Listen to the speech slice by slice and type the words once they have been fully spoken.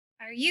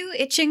Are you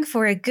itching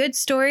for a good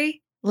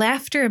story,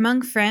 laughter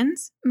among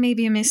friends,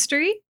 maybe a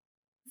mystery?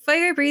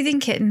 Fire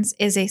Breathing Kittens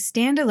is a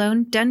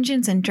standalone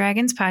Dungeons &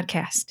 Dragons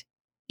podcast.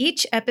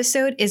 Each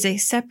episode is a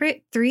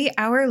separate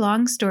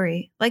 3-hour-long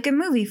story, like a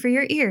movie for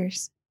your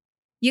ears.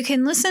 You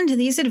can listen to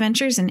these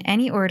adventures in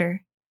any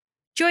order.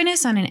 Join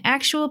us on an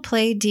actual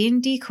play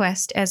D&D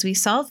quest as we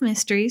solve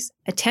mysteries,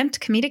 attempt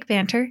comedic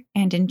banter,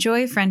 and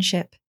enjoy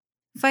friendship.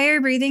 Fire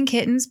Breathing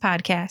Kittens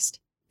podcast.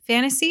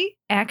 Fantasy,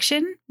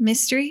 action,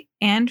 mystery,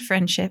 and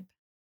friendship.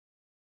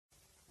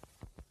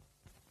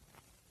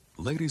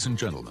 Ladies and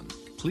gentlemen,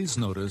 please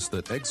notice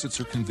that exits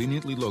are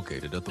conveniently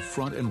located at the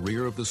front and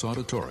rear of this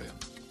auditorium.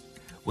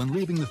 When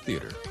leaving the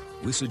theater,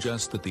 we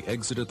suggest that the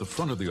exit at the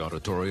front of the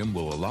auditorium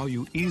will allow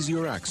you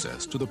easier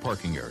access to the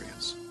parking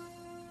areas.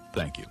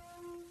 Thank you.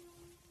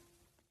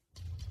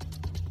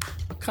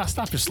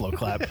 Stop your slow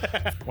clap.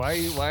 Why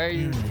are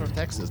you from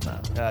Texas now?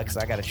 Because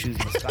I got to choose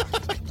my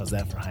stocks. How's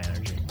that for high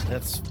energy?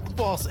 That's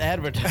false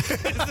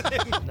advertising.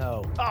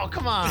 No. Oh,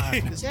 come on.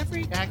 Does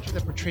every actor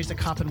that portrays a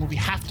cop in a movie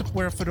have to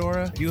wear a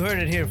fedora? You heard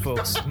it here,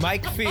 folks.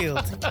 Mike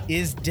Field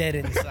is dead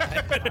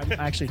inside. I'm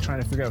actually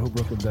trying to figure out who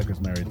Brooklyn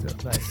Decker's married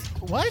to. Nice.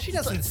 What? She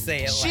doesn't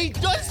say it like She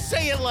does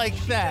say it like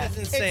that. She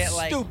doesn't say It's it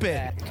like stupid.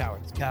 that.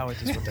 Cowards.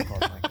 Cowards is what they're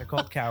called, Mike. They're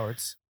called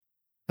cowards.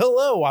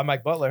 Hello, I'm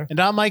Mike Butler. And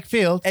I'm Mike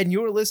Field. And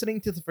you're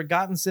listening to the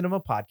Forgotten Cinema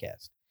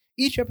Podcast.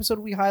 Each episode,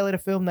 we highlight a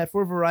film that,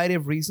 for a variety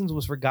of reasons,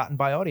 was forgotten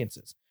by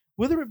audiences.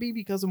 Whether it be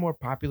because a more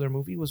popular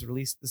movie was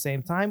released at the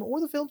same time, or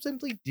the film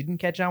simply didn't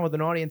catch on with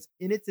an audience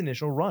in its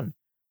initial run.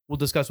 We'll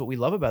discuss what we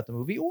love about the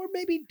movie, or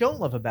maybe don't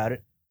love about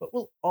it, but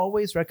we'll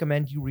always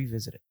recommend you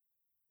revisit it.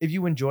 If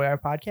you enjoy our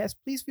podcast,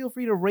 please feel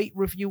free to rate,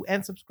 review,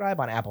 and subscribe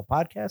on Apple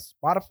Podcasts,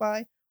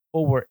 Spotify,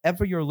 or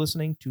wherever you're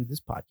listening to this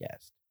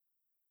podcast.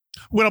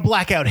 When a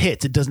blackout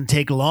hits, it doesn't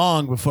take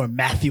long before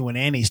Matthew and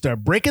Annie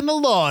start breaking the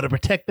law to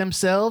protect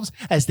themselves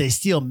as they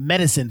steal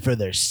medicine for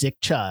their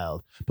sick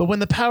child. But when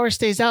the power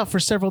stays out for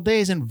several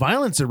days and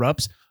violence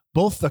erupts,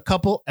 both the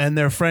couple and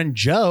their friend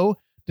Joe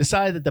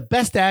decide that the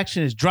best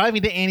action is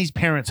driving to Annie's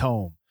parents'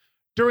 home.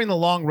 During the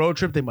long road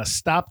trip, they must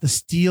stop to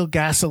steal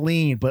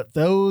gasoline, but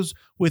those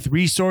with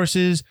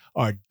resources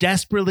are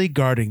desperately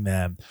guarding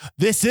them.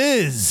 This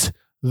is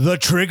The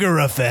Trigger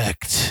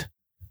Effect.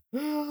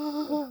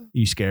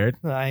 You scared?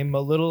 I'm a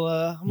little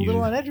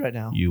on edge right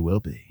now. You will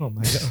be. Oh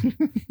my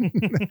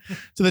God.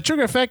 So The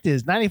Trigger Effect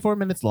is 94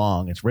 minutes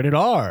long. It's rated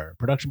R.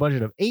 Production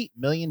budget of $8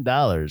 million.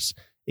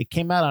 It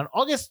came out on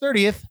August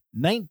 30th,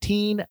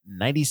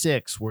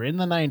 1996. We're in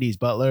the 90s,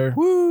 Butler.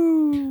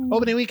 Woo!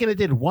 Opening weekend, it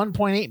did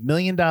 $1.8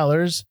 million.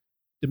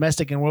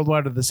 Domestic and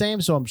worldwide are the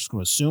same, so I'm just going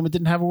to assume it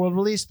didn't have a world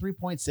release.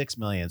 $3.6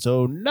 million.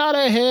 So not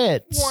a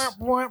hit.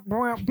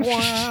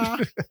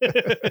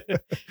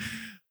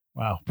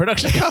 Wow.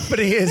 Production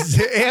company is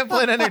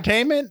Amblin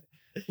Entertainment,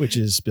 which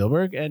is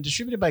Spielberg, and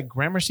distributed by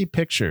Gramercy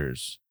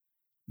Pictures.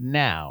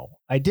 Now,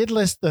 I did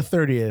list the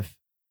 30th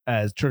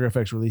as Trigger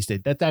Effect's release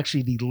date. That's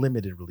actually the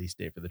limited release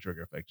date for the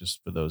Trigger Effect,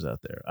 just for those out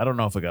there. I don't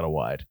know if it got a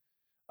wide.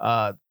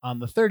 On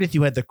the 30th,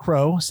 you had The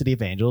Crow, City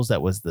of Angels.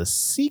 That was the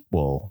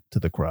sequel to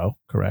The Crow,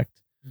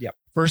 correct? Yep.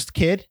 First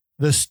Kid,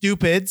 The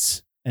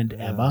Stupids, and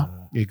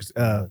Emma.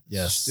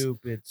 Yes.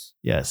 Stupids.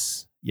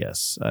 Yes.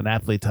 An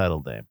aptly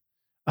titled name.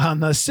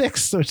 On the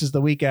 6th, which is the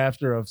week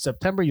after of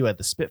September, you had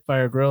the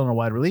Spitfire Grill in a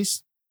wide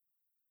release,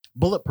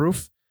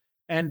 Bulletproof,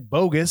 and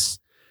Bogus.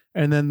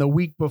 And then the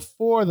week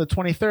before, the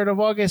 23rd of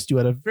August, you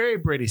had a very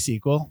Brady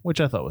sequel, which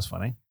I thought was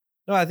funny.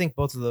 No, I think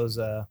both of those,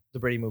 the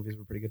Brady movies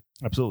were pretty good.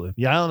 Absolutely.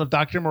 The Island of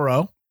Dr.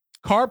 Moreau,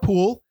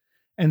 Carpool,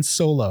 and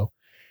Solo.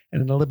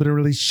 And in a limited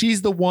release,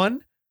 She's the One,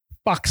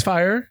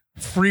 Foxfire,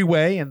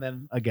 Freeway, and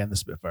then again, the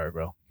Spitfire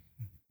Grill.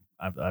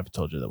 I've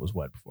told you that was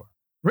wide before.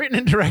 Written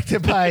and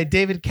directed by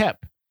David Koepp.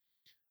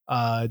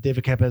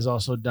 David Koepp has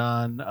also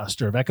done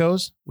Stir of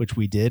Echoes, which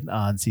we did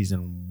on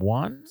season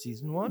 1.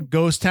 Season 1?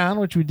 Ghost Town,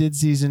 which we did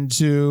season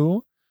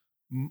 2.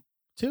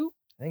 2?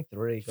 I think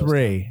 3.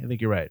 3. I think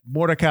you're right.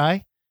 Mordecai.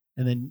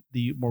 And then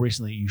more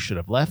recently, You Should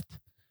Have Left.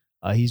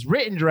 He's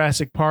written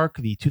Jurassic Park,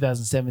 the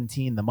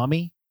 2017 The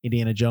Mummy,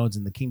 Indiana Jones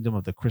and the Kingdom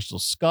of the Crystal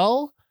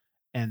Skull,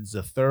 and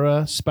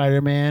Zathura,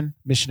 Spider-Man,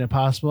 Mission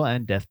Impossible,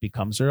 and Death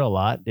Becomes Her a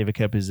lot. David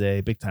Koepp is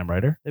a big-time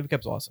writer. David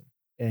Koepp's awesome.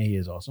 And he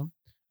is awesome.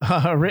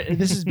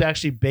 This is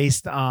actually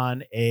based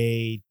on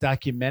a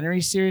documentary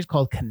series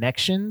called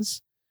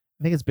Connections.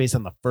 I think it's based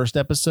on the first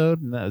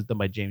episode, and that was done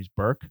by James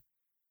Burke.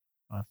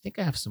 I think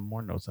I have some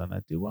more notes on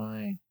that. Do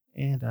I?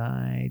 And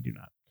I do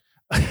not.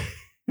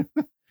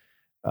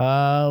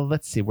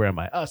 Let's see. Where am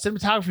I?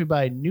 Cinematography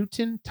by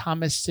Newton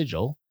Thomas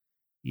Sigel.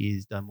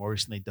 He's done more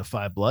recently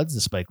Defy Bloods,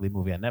 the Spike Lee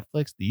movie on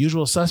Netflix, The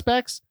Usual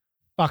Suspects,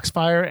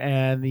 Foxfire,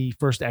 and the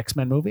first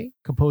X-Men movie.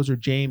 Composer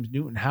James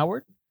Newton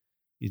Howard.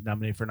 He's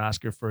nominated for an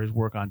Oscar for his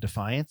work on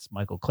Defiance.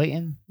 Michael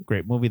Clayton,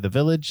 great movie, The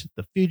Village,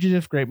 The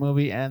Fugitive, great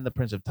movie, and The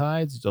Prince of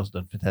Tides. He's also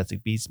done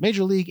Fantastic Beasts,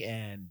 Major League,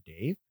 and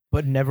Dave.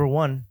 But never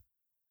won.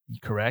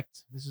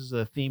 Correct. This is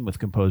a theme with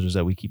composers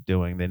that we keep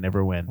doing. They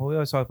never win. Well, we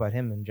always talk about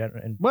him in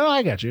general. Well,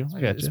 I got you.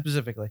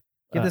 Specifically.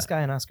 Give this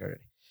guy an Oscar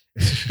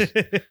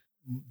already.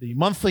 the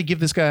monthly Give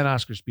This Guy an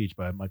Oscar speech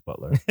by Mike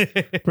Butler.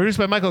 Produced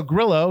by Michael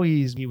Grillo.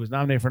 He was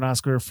nominated for an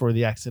Oscar for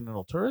The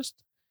Accidental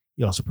Tourist.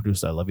 He also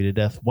produced I Love You to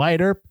Death,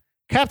 Wyatt Earp,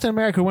 Captain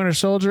America Winter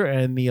Soldier,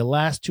 and the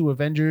last two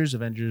Avengers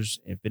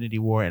Infinity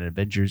War and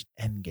Avengers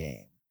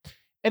Endgame.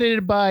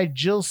 Edited by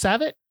Jill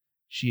Savitt.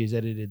 She has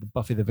edited the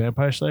Buffy the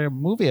Vampire Slayer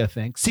movie, I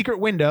think. Secret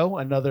Window,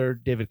 another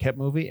David Koepp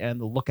movie, and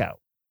The Lookout.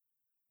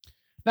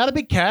 Not a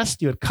big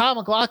cast. You had Kyle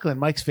MacLachlan,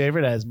 Mike's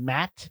favorite, as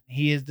Matt.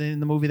 He is in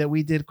the movie that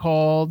we did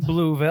called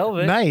Blue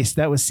Velvet. Nice.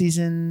 That was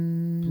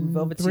season Blue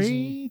Velvet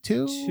 3,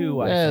 2?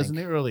 two, I Yeah, it was think.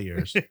 in the early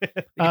years.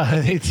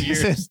 He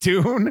says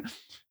Dune,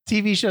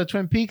 TV show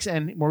Twin Peaks,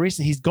 and more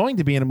recently, he's going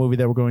to be in a movie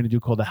that we're going to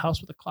do called The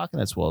House with a Clock in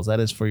Its Walls. That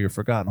is for your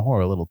forgotten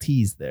horror. A little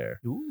tease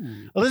there.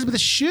 Ooh. Elizabeth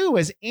Shue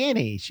as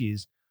Annie.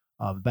 She's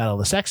Battle of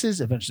the Sexes,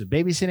 Adventures of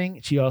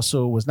Babysitting. She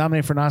also was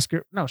nominated for an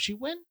Oscar. No, she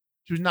won.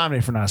 She was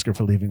nominated for an Oscar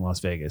for Leaving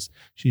Las Vegas.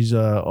 She's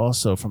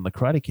also from The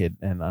Karate Kid,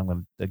 and I'm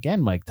going to, again,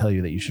 Mike, tell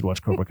you that you should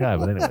watch Cobra Kai.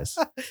 But anyways,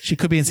 she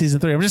could be in season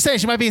 3. I'm just saying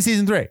she might be in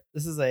season 3.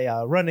 This is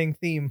a running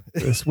theme.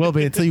 This will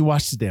be until you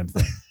watch the damn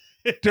thing.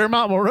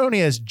 Dermot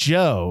Mulroney as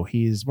Joe.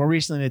 He's more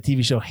recently in the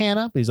TV show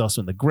Hannah, but he's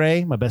also in The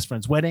Grey, My Best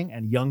Friend's Wedding,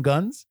 and Young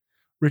Guns.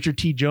 Richard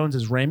T. Jones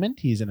as Raymond.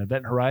 He's in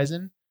Event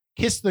Horizon,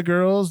 Kiss the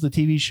Girls, the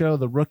TV show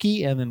The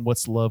Rookie, and then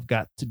What's Love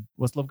Got to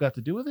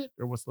Do with It?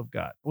 Or What's Love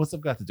Got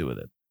to Do with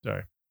It?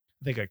 Sorry.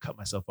 I think I cut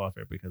myself off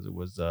here because it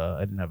was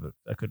I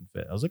couldn't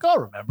fit. I was like, I'll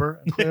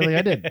remember. And clearly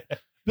I didn't.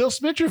 Bill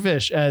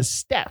Smitterfish as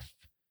Steph,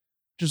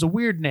 which is a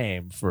weird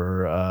name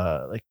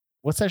for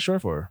what's that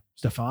short for?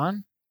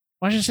 Stefan?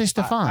 Why don't you say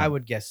Stefan? I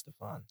would guess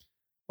Stefan.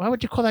 Why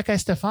would you call that guy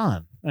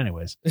Stefan?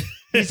 Anyways,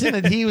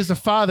 he was the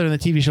father in the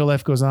TV show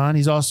Life Goes On.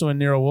 He's also in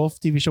Nero Wolf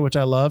TV show, which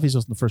I love. He's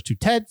also in the first two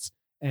Teds,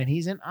 and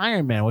he's in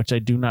Iron Man, which I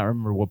do not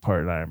remember what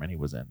part of Iron Man he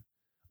was in.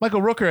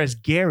 Michael Rooker as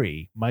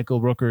Gary. Michael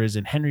Rooker is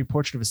in Henry,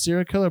 Portrait of a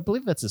Serial Killer. I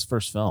believe that's his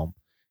first film.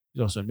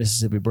 He's also in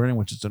Mississippi Burning,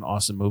 which is an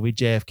awesome movie.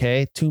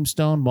 JFK,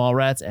 Tombstone,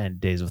 Mallrats, and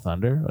Days of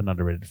Thunder, an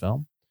underrated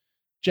film.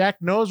 Jack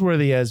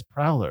Noseworthy as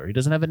Prowler. He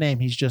doesn't have a name.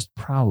 He's just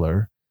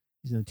Prowler.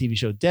 He's in the TV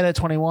show Dead at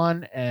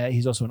 21.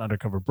 He's also an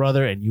Undercover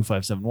Brother in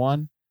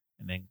U571.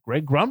 And then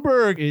Greg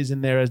Grunberg is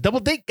in there as Double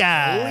Date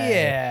Guy. Oh,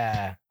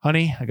 yeah.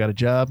 Honey, I got a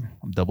job.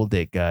 I'm Double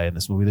Date Guy in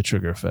this movie, The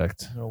Trigger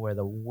Effect. I'm going to wear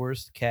the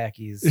worst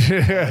khakis.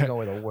 I'm going to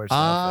wear the worst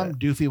outfit.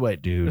 Doofy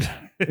white dude.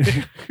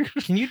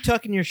 Can you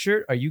tuck in your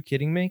shirt? Are you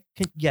kidding me?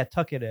 Yeah,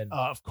 tuck it in.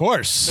 Of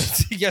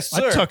course. Yes,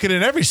 sir. I tuck it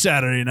in every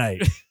Saturday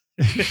night.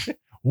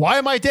 Why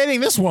am I dating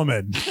this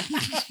woman?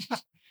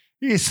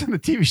 He's in the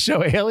TV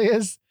show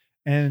Alias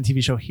and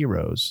TV show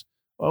Heroes.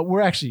 I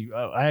actually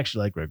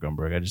like Greg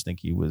Grunberg. I just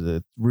think he was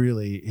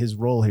his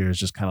role here is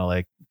just kind of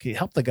like, can you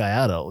help the guy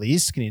out at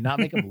least? Can you not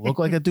make him look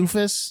like a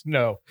doofus?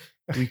 No,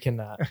 we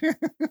cannot.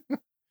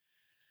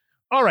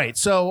 All right.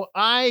 So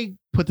I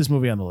put this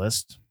movie on the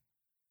list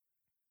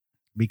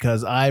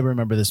because I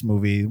remember this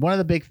movie. One of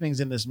the big things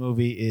in this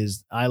movie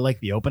is I like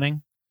the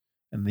opening.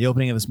 And the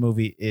opening of this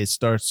movie, it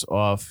starts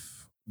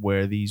off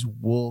where these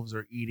wolves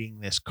are eating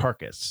this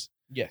carcass.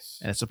 Yes.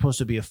 And it's supposed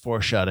to be a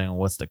foreshadowing of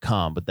what's to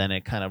come, but then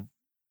it kind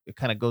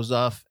of goes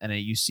off, and then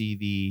you see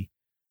the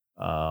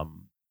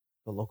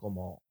local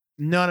mall.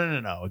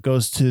 No. It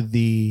goes to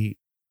the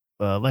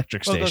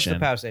electric station. It goes to the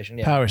power station.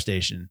 Yeah. Power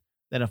station.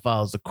 Then it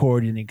follows the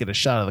cord, and you get a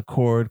shot of the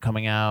cord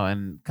coming out,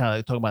 and kind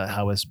of talking about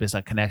how it's based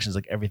on connections,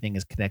 like everything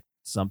is connected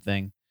to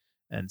something,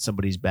 and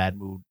somebody's bad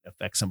mood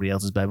affects somebody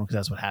else's bad mood because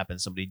that's what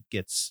happens. Somebody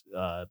gets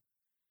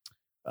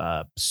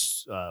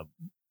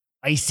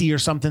icy or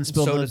something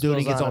spilled on the dude,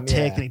 and he gets all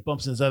ticked, and he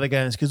bumps into this other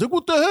guy, and he's like,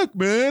 "What the heck,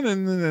 man?"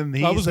 And then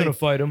he's I was gonna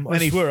fight him.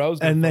 I swear I was.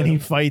 And then he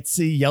fights.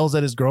 He yells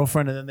at his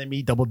girlfriend, and then they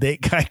meet Double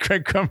Date Guy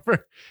Greg Grunberg,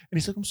 and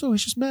he's like, "I'm sorry,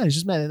 he's just mad. He's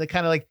just mad." And they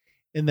kind of like,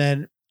 and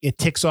then it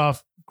ticks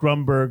off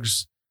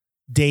Grunberg's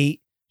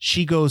date.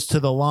 She goes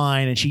to the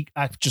line, and she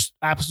just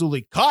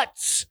absolutely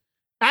cuts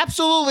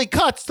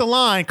the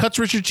line, cuts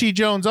Richard T.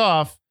 Jones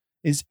off.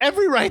 Is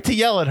every right to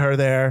yell at her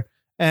there.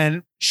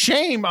 And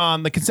shame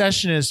on the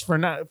concessionist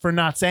for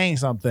not saying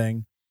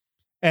something.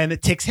 And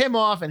it ticks him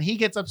off, and he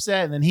gets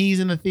upset, and then he's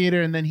in the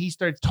theater, and then he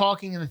starts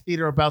talking in the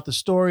theater about the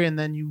story, and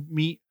then you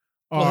meet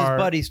his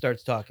buddy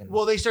starts talking.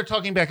 Well, they start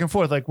talking back and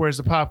forth, like, where's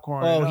the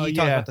popcorn? Oh, he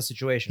talks about the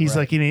situation. He's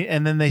right. like,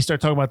 and then they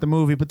start talking about the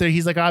movie, but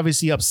he's like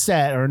obviously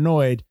upset or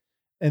annoyed.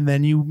 And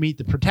then you meet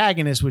the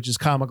protagonist, which is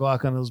Kyle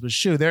MacLachlan and Elizabeth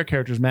Shue. Their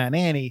characters, Matt and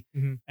Annie,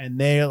 and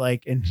they're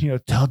like, and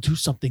do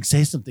something,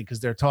 say something, because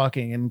they're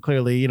talking, and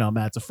clearly,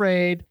 Matt's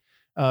afraid.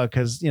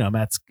 Because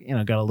Matt's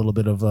got a little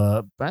bit of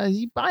is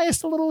he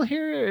biased a little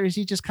here, or is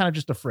he just kind of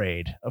just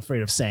afraid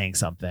of saying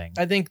something?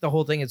 I think the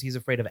whole thing is he's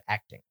afraid of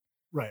acting,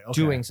 right? Okay.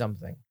 Doing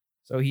something,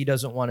 so he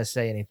doesn't want to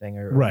say anything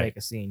or make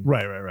a scene.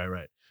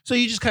 Right. So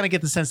you just kind of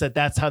get the sense that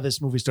that's how this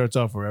movie starts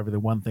off, wherever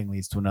the one thing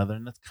leads to another,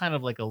 and that's kind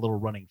of like a little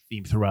running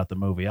theme throughout the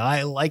movie.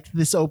 I liked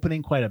this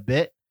opening quite a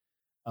bit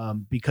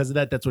because of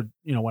that. That's what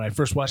when I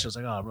first watched it, I was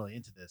like, oh, I'm really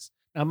into this.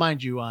 Now,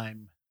 mind you,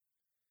 I'm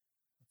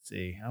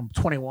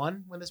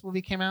 21 when this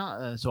movie came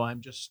out, so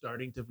I'm just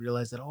starting to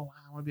realize that I want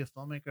to be a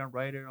filmmaker and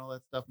writer and all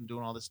that stuff, and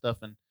doing all this stuff,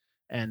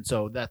 and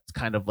so that's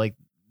kind of like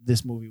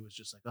this movie was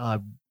just like, oh, I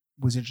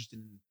was interested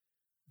in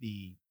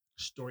the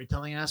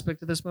storytelling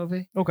aspect of this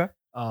movie. Okay.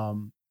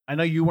 I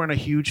know you weren't a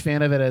huge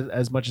fan of it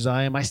as much as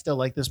I am. I still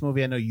like this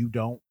movie. I know you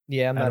don't.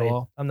 Yeah,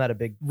 I'm not a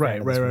big fan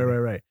of this movie.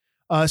 Right.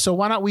 So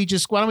why don't we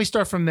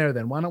start from there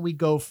then? Why don't we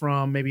go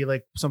from maybe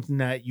like something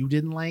that you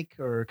didn't like,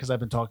 or because I've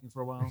been talking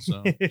for a while,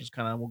 so just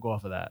kind of we'll go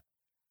off of that.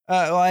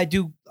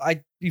 Well,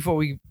 before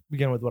we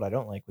begin with what I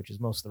don't like, which is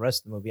most of the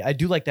rest of the movie, I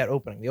do like that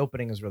opening. The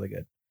opening is really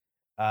good.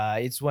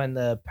 It's when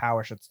the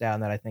power shuts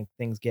down that I think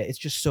it's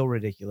just so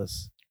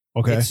ridiculous.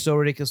 Okay. It's so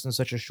ridiculous in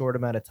such a short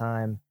amount of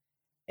time.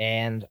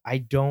 And I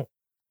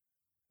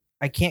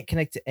can't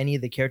connect to any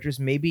of the characters.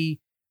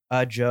 Maybe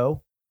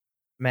Joe,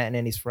 Matt and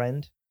Annie's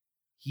friend.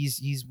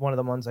 He's one of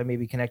the ones I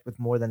maybe connect with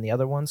more than the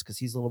other ones because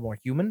he's a little more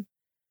human.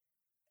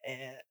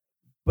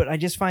 But I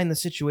just find the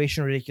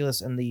situation ridiculous,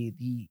 and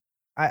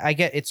I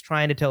get it's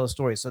trying to tell a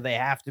story, so they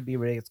have to be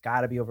ridiculous. It's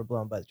got to be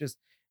overblown, but just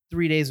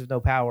 3 days of no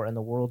power and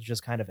the world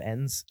just kind of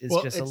ends.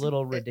 It's just a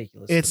little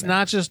ridiculous. It's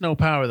not just no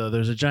power though.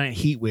 There's a giant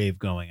heat wave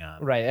going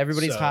on. Right.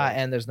 Everybody's hot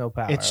and there's no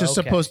power. It's just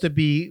supposed to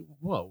be.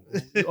 Whoa.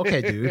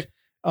 Okay, dude.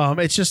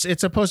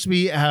 It's supposed to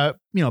be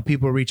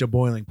people reach a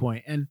boiling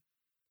point, and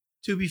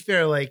to be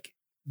fair, like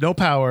no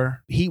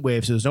power, heat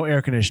wave, so there's no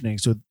air conditioning,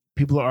 so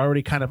people are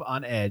already kind of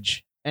on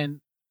edge.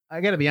 And I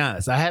got to be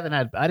honest, I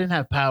didn't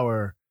have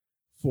power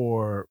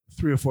for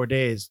 3 or 4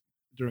 days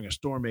during a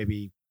storm,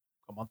 maybe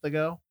a month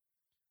ago.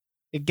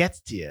 It gets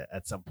to you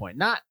at some point,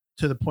 not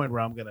to the point where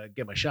I'm gonna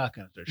get my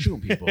shotgun and start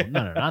shooting people.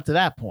 No, not to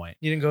that point.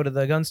 You didn't go to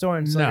the gun store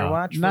and sell your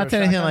watch? Not to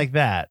anything like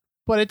that.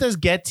 But it does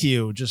get to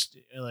you, just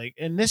like,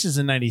 and this is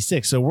in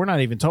 '96, so we're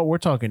not even we're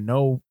talking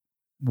no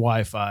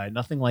Wi-Fi,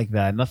 nothing like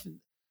that. Nothing.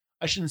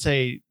 I shouldn't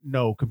say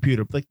no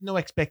computer, but like no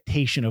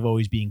expectation of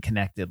always being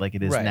connected like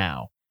it is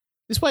now.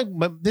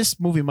 This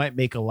movie might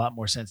make a lot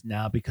more sense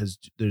now because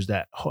there's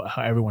that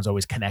how everyone's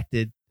always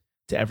connected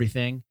to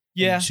everything.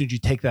 Yeah. And as soon as you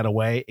take that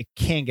away, it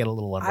can get a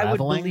little unraveling.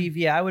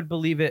 I would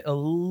believe it a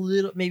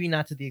little, maybe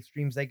not to the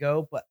extremes they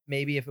go, but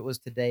maybe if it was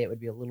today, it would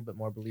be a little bit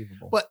more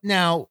believable. But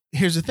now,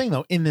 here's the thing,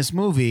 though. In this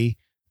movie,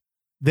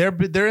 they're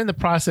in the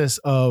process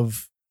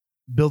of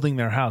building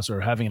their house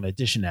or having an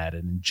addition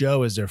added, and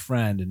Joe is their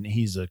friend, and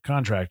he's a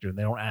contractor, and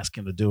they don't ask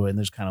him to do it. And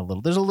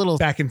there's a little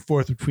back and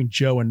forth between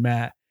Joe and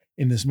Matt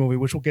in this movie,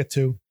 which we'll get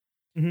to.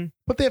 Mm-hmm.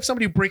 But they have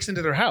somebody who breaks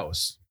into their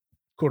house,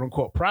 quote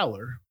unquote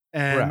prowler,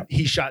 and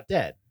he's shot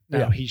dead.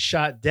 Now he's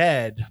shot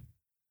dead.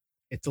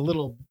 It's a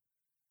little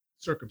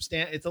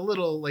circumstance. It's a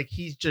little like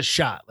he's just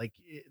shot like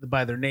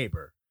by their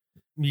neighbor.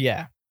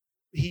 Yeah.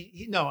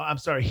 I'm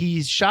sorry.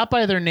 He's shot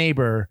by their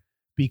neighbor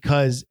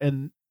because,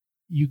 and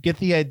you get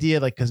the idea,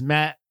 like, because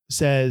Matt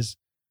says,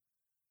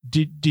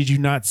 did you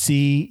not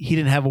see he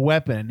didn't have a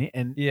weapon?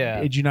 And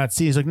did you not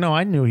see? He's like, no,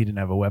 I knew he didn't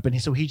have a weapon.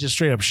 So he just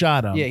straight up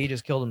shot him. Yeah, he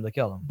just killed him to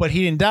kill him. But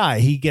he didn't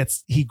die.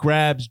 He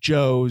grabs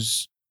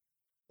Joe's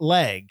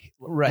leg,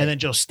 right, and then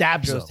Joe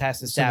stabs him.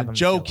 Has to stab him.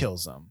 Joe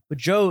kills him. But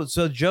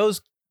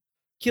Joe's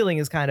killing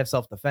is kind of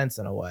self-defense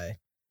in a way.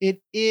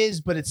 It is,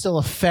 but it still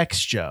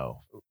affects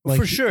Joe.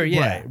 For sure,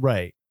 yeah.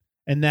 Right.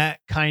 And that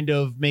kind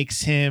of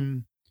makes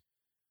him,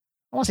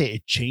 I won't say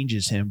it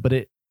changes him, but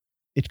it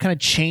kind of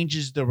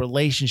changes the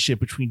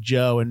relationship between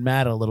Joe and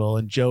Matt a little,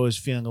 and Joe is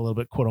feeling a little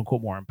bit, quote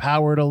unquote, more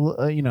empowered.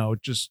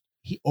 Just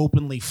he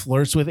openly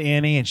flirts with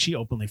Annie, and she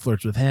openly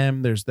flirts with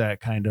him. There's that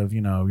kind of,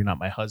 you're not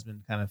my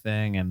husband kind of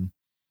thing, and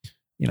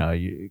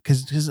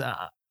because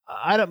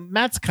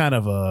Matt's kind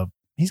of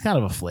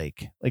a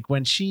flake. Like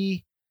when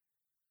she,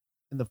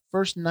 in the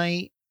first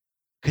night,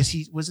 because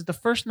was it the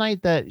first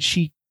night that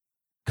she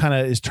kind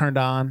of is turned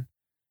on?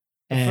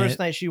 The first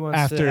night she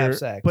wants to have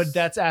sex. But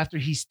that's after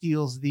he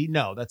steals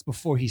that's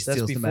before he steals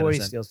the medicine. That's before he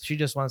steals. She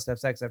just wants to have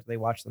sex after they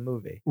watch the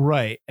movie.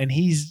 Right. And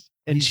she's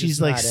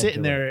like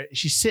sitting there.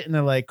 She's sitting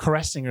there like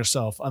caressing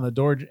herself on the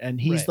door,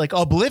 and he's like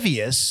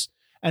oblivious.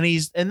 And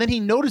then he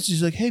notices,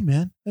 he's like, hey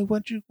man, why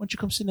don't you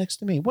come sit next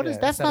to me?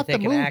 That's not the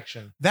move.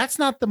 Action. That's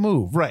not the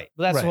move. Right.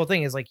 But that's the whole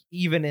thing is like,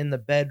 even in the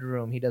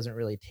bedroom, he doesn't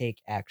really take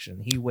action.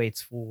 He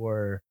waits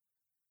for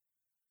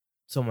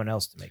someone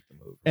else to make the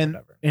move.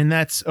 And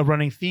that's a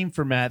running theme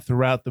for Matt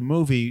throughout the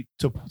movie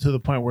to the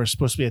point where it's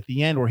supposed to be at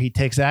the end where he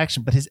takes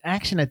action. But his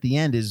action at the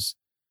end is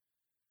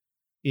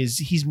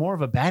he's more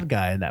of a bad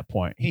guy at that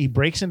point. He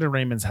breaks into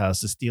Raymond's house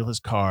to steal his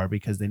car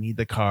because they need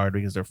the card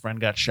because their friend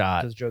got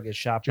shot. Because Joe gets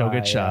shot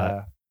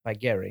by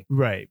Gary.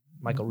 Right.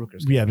 Michael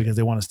Rooker's character. Yeah, because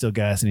they want to steal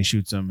gas and he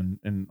shoots him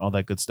and all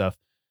that good stuff.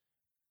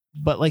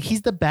 But like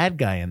he's the bad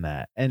guy in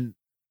that. And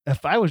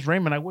if I was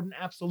Raymond, I wouldn't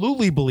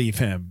absolutely believe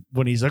him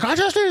when he's like, I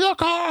just need the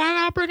car and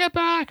I'll bring it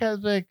back. I was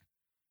like,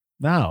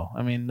 no,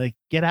 I mean, like,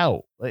 get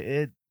out.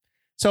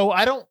 So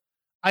I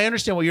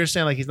understand what you're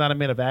saying. Like, he's not a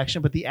man of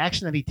action, but the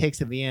action that he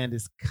takes at the end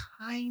is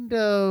kind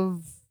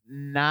of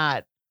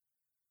not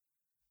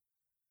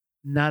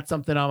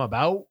something I'm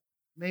about,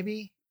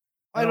 maybe.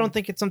 I don't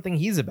think it's something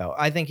he's about.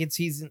 I think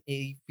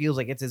he feels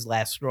like it's his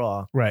last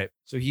straw. Right.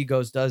 So he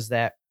does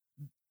that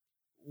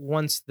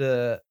once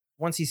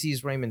he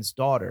sees Raymond's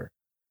daughter.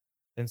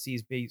 and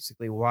sees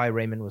basically why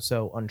Raymond was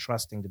so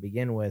untrusting to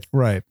begin with.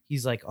 Right.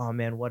 He's like, oh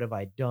man, what have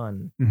I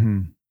done?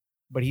 Mm-hmm.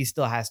 But he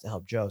still has to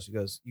help Joe. So he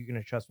goes, you're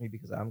going to trust me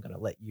because I'm going to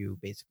let you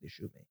basically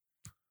shoot me.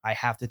 I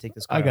have to take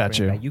this car. I got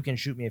you. You can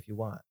shoot me if you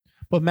want.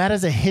 But Matt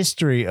has a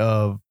history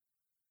of,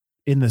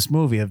 in this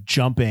movie, of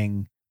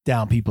jumping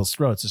down people's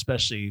throats,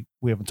 especially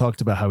we haven't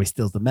talked about how he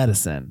steals the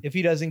medicine. If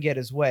he doesn't get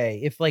his way,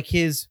 if like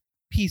his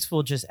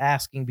peaceful, just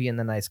asking, being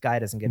the nice guy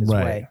doesn't get his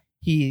Right. way,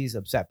 he's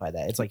upset by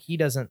that. It's like he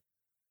doesn't.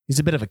 He's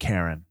a bit of a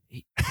Karen.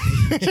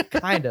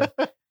 Kind of.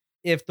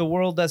 If the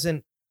world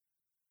doesn't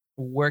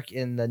work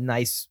in the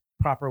nice,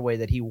 proper way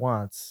that he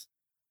wants,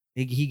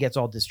 he gets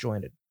all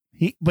disjointed.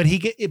 But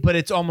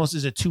it's almost,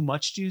 is it too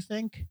much, do you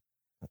think?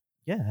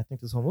 Yeah, I think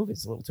this whole movie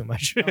is a little too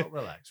much.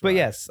 Relax. But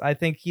yes, I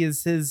think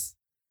it's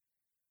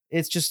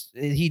just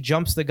he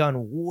jumps the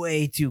gun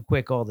way too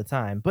quick all the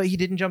time. But he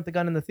didn't jump the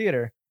gun in the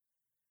theater.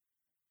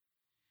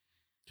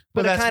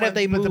 But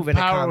they move the and it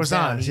power calms was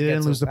down. on. He He didn't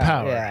gets lose the his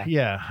power. power.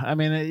 Yeah. I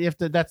mean,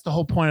 that's the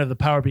whole point of the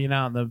power being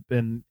out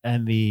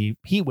and the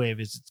heat wave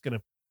is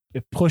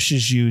it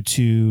pushes you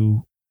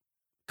to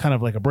kind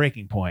of like a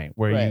breaking point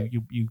where Right.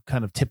 you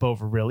kind of tip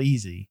over real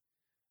easy.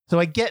 So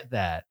I get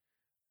that,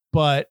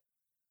 but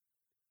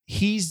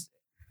it's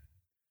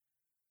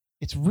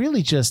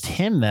really just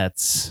him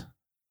that's.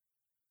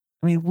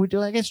 I mean,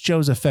 I guess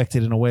Joe's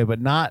affected in a way,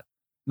 but not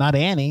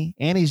Annie.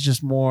 Annie's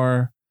just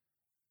more.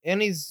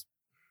 Annie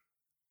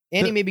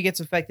maybe gets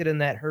affected in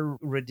that her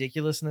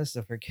ridiculousness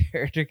of her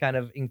character kind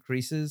of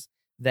increases.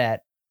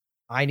 That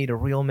I need a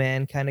real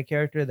man kind of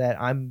character. That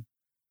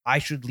I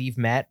should leave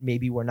Matt.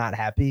 Maybe we're not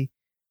happy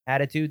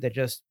attitude that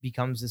just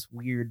becomes this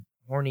weird,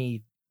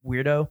 horny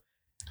weirdo.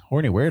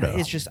 Horny weirdo.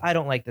 It's just I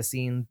don't like the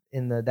scene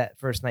in that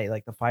first night,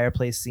 like the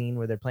fireplace scene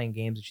where they're playing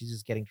games and she's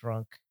just getting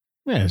drunk.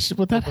 Yeah,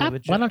 what that Little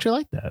happened? bit Why don't you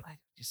like that?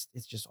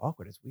 It's just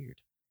awkward. It's weird.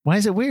 Why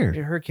is it weird?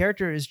 Her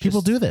character is just,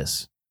 People do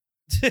this.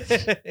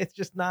 It's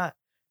just not.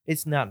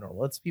 It's not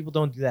normal. People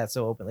don't do that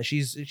so openly.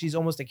 She's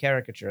almost a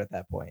caricature at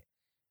that point.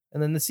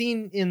 And then the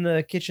scene in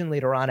the kitchen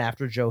later on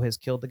after Joe has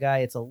killed the guy,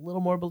 it's a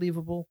little more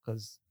believable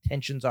because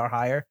tensions are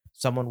higher.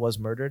 Someone was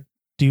murdered.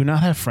 Do you not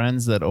have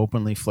friends that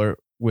openly flirt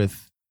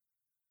with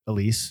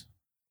Elise?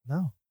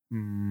 No.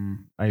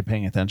 Are you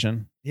paying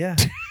attention? Yeah.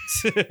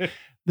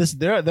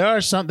 There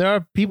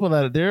are people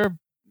that there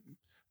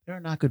are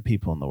not good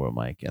people in the world,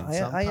 Mike. And I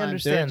sometimes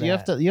understand you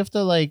have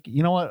to like,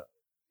 you know what?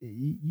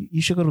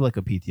 You should go to like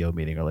a PTO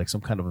meeting or like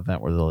some kind of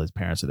event where all his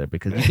parents are there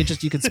because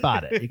you can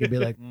spot it. You can be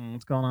like,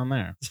 what's going on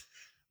there?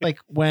 Like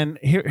when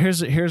here's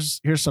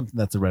something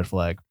that's a red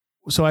flag.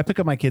 So I pick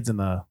up my kids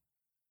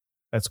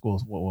at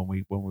school when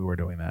we were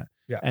doing that.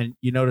 Yeah. And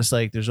you notice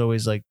like there's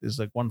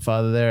one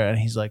father there and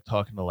he's like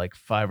talking to like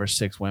 5 or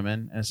 6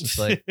 women and it's just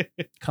like,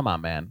 come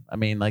on, man. I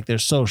mean, like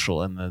there's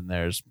social and then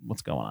there's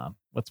what's going on.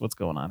 What's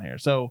going on here?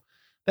 So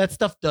that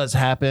stuff does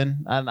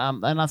happen. And I'm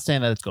not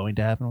saying that it's going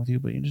to happen with you,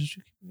 but you just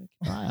keep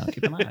an eye out.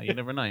 Keep an eye out. You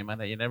never know. You might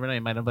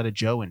have invited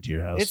Joe into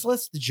your house. It's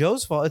less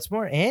Joe's fault. It's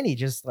more Annie.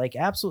 Just like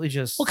absolutely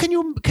just. Well,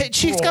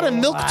 she's got a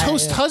milk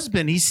toast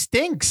husband. He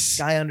stinks.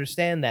 I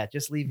understand that.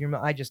 Just leave your.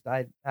 I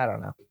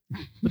don't know.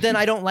 But then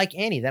I don't like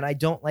Annie. Then I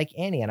don't like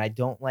Annie, and I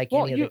don't like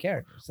any of the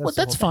characters.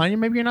 That's fine.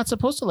 Maybe you're not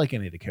supposed to like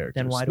any of the characters.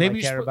 Then why do maybe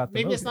I care about the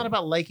maybe it's movie? not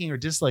about liking or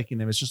disliking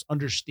them. It's just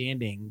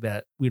understanding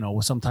that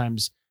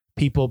sometimes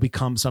people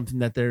become something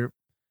that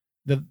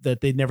that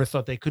they never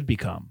thought they could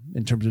become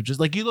in terms of just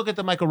like you look at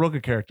the Michael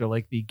Rooker character,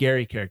 like the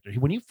Gary character.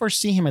 When you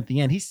first see him at the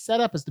end, he's set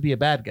up as to be a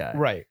bad guy,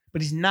 Right.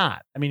 But he's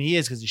not. I mean, he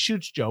is because he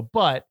shoots Joe,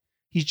 but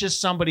he's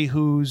just somebody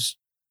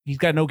he's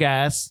got no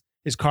gas.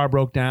 His car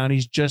broke down.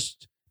 He's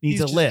just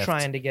needs a lift.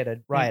 Trying to get a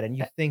ride, and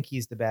you think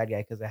he's the bad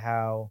guy because of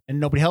how and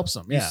nobody helps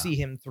him. you Yeah, see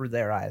him through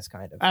their eyes,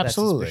 kind of.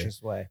 Absolutely. That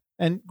suspicious way.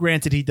 and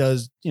granted, he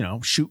does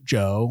shoot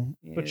Joe,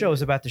 But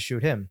Joe's about to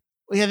shoot him.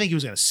 Well, I think he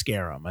was going to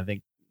scare him. I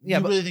think. Yeah,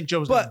 you but- really think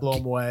Joe was going to but blow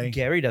him away?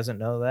 Gary doesn't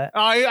know that.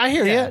 Oh, I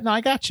hear Yeah. you. No, I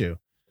got you.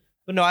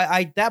 But no,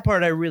 I that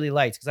part I really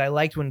liked because I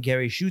liked when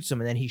Gary shoots him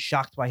and then he's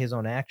shocked by his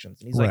own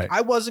actions and he's Right. like, "I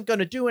wasn't going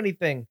to do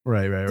anything.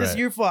 Right. This is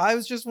your fault. I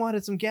just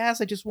wanted some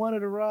gas. I just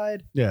wanted a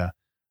ride." Yeah.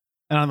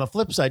 And on the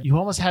flip side, you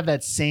almost have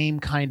that same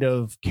kind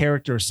of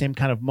character, same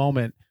kind of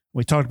moment.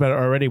 We talked about it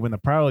already when the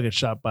Prowler gets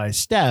shot by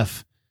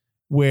Steph,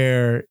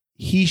 where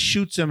he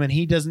shoots him and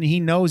he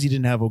knows he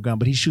didn't have a gun,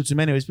 but he shoots him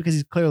anyways because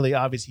he's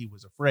obviously he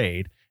was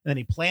afraid. And then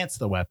he plants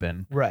the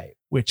weapon, Right.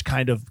 which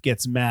kind of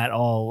gets Matt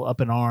all up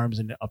in arms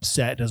and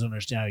upset, doesn't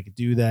understand how he could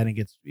do that. And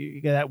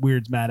that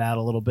weirds Matt out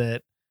a little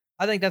bit.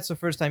 I think that's the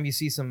first time you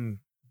see some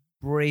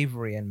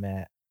bravery in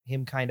Matt.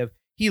 Him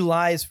he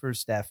lies for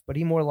Steph, but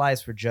he more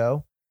lies for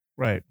Joe.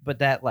 Right. But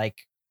that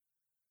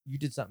you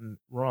did something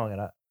wrong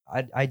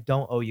and I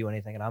don't owe you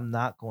anything and I'm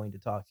not going to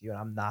talk to you and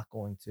I'm not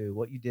going to.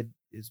 What you did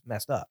is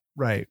messed up.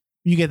 Right.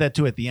 You get that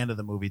too at the end of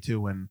the movie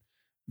too, when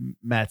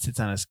Matt sits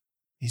on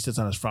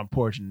his front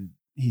porch and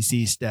he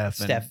sees Steph.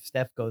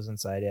 Steph goes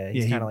inside. Yeah,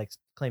 he's Yeah, kind of like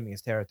claiming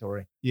his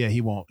territory. Yeah,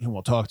 he won't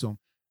talk to him.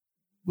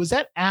 Was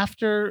that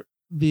after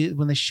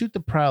when they shoot the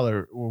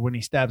Prowler or when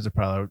he stabs the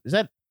Prowler? Is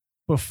that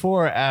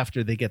before or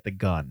after they get the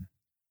gun?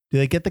 Do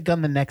they get the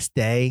gun the next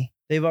day?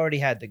 They've already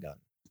had the gun.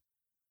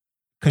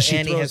 Because she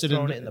Annie has throws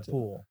thrown it in the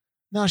pool.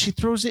 No, she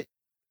throws it.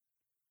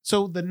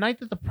 So the night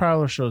that the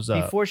Prowler shows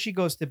up, Before she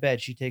goes to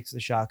bed, she takes the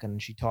shotgun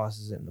and she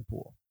tosses it in the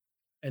pool.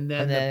 and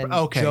And then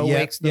okay, Joe yep,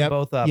 wakes them yep,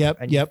 both up, yep,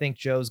 and you think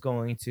Joe's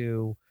going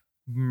to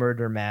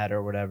murder Matt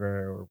or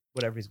whatever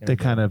he's going to They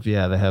do. kind of they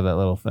have that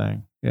little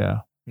thing. Yeah.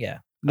 Yeah.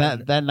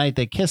 That night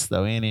they kiss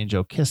though. Annie and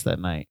Joe kiss that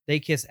night. They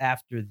kiss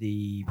after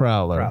the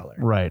Prowler.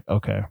 Right.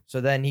 Okay.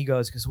 So then he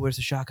goes, because where's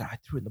the shotgun? I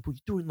threw it in the pool.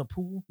 You threw it in the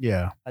pool?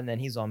 Yeah. And then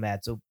he's all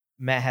mad. So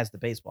Matt has the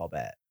baseball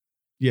bat,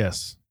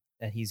 Yes.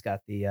 and he's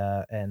got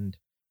the and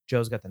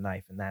Joe's got the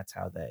knife, and that's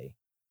how they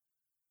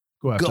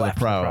Go after go the after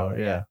Prowler.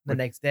 the Yeah. The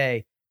next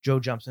day, Joe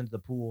jumps into the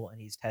pool and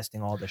he's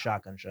testing all the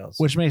shotgun shells.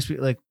 Which makes me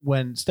like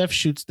when Steph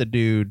shoots the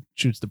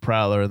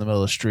Prowler in the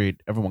middle of the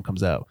street, everyone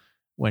comes out.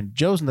 When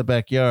Joe's in the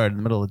backyard in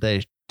the middle of the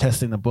day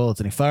testing the bullets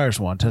and he fires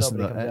one,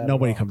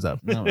 nobody comes up.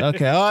 No.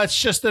 Okay. Oh, it's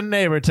just a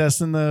neighbor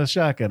testing the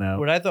shotgun out.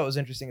 What I thought was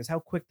interesting is how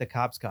quick the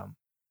cops come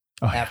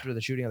after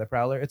the shooting of the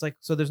Prowler. It's like,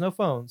 so there's no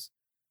phones.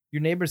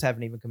 Your neighbors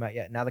haven't even come out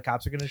yet. Now the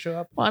cops are going to show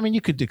up. Well, I mean,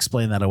 you could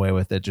explain that away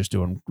with it just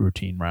doing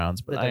routine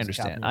rounds, but But I that's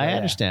a cop understand. movie, yeah. I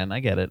understand. I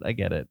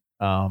get it.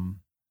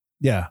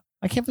 Yeah.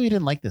 I can't believe you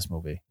didn't like this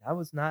movie. I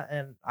was not,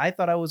 and I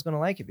thought I was going to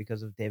like it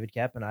because of David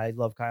Koepp, and I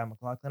love Kyle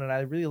MacLachlan, and I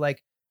really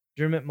like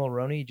Dermot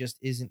Mulroney. He just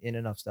isn't in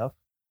enough stuff.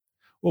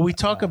 Well, we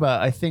talk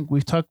about. I think we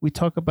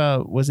talk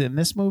about. Was it in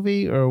this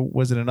movie or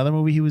was it another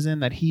movie he was in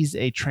that he's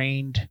a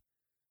trained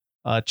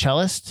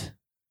cellist?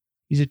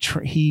 He's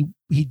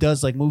he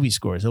does like movie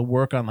scores. He'll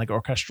work on like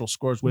orchestral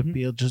scores with.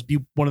 He'll just be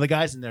one of the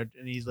guys in there,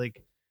 and he's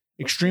like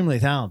extremely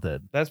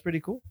talented. That's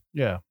pretty cool.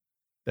 Yeah,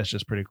 that's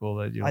just pretty cool.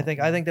 That you. I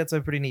think that's a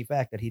pretty neat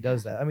fact that he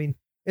does that. I mean,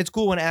 it's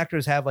cool when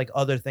actors have like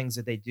other things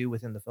that they do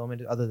within the film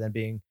other than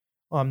being,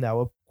 oh, I'm now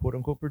a quote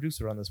unquote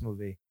producer on this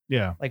movie.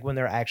 Yeah. Like when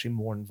they're actually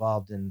more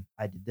involved in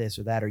I did this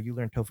or that, or you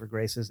learn Topher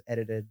Grace's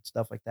edited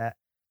stuff like that.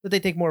 That they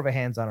take more of a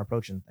hands-on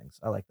approach in things.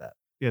 I like that.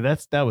 Yeah,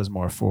 that was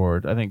more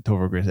forward. I think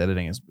Topher Grace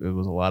editing it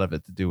was a lot of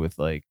it to do with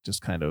like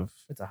just kind of.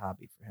 It's a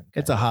hobby for him.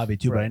 It's a hobby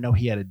too, but I Right. know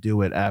he had to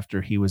do it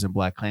after he was in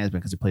Black Klansman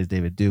because he plays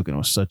David Duke, and it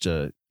was such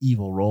a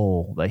evil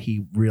role that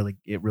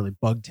it really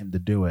bugged him to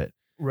do it.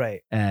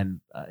 Right.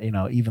 And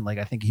even like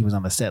I think he was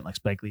on the set, and like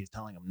Spike Lee is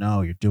telling him,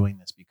 "No, you're doing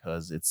this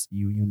because it's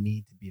you. You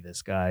need to be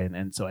this guy."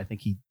 And so I think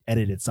he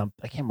edited some.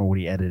 I can't remember what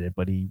he edited,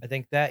 but I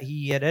think that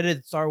he had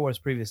edited Star Wars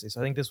previously, so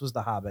I think this was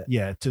The Hobbit.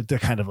 to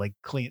kind of like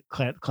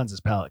cleanse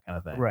his palate kind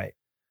of thing. Right.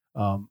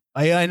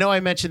 I know I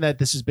mentioned that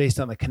this is based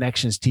on the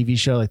Connections TV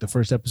show, like the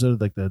first episode,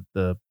 like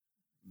the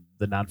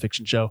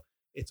nonfiction show.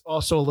 It's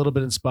also a little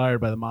bit inspired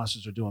by the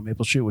Monsters Are Due on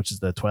Maple Street, which is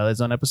the Twilight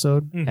Zone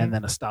episode, Mhm. and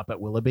then a stop at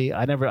Willoughby.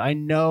 I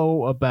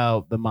know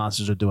about the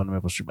Monsters Are Due on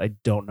Maple Street. I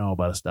don't know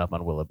about a stop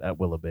on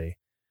Willoughby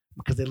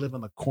because they live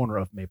on the corner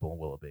of Maple and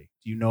Willoughby.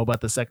 Do you know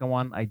about the second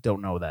one? I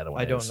don't know that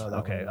one. I don't is. know that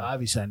Okay, one, no.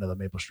 obviously I know the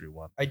Maple Street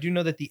one. I do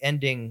know that the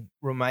ending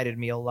reminded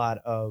me a lot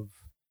of,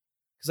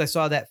 because I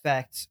saw that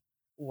fact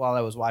while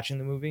I was watching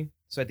the movie.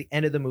 So at the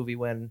end of the movie,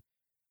 when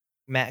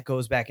Matt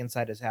goes back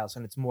inside his house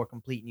and it's more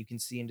complete and you can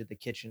see into the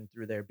kitchen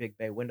through their big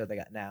bay window they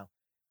got now,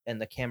 and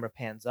the camera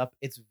pans up,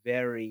 it's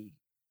very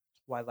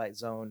Twilight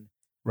Zone,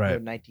 Right.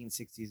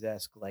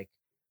 1960s-esque, like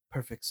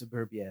perfect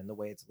suburbia and the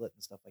way it's lit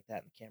and stuff like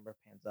that. And the camera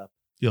pans up.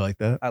 You like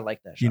that? I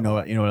like that. You shot. know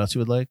what? You know what else you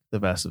would like? The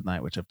Vast of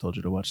Night, which I've told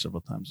you to watch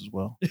several times as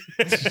well.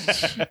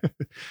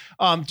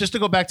 Just to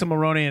go back to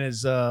Mulroney and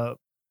his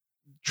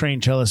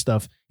trained cellist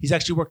stuff, he's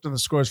actually worked on the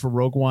scores for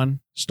Rogue One,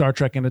 Star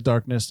Trek Into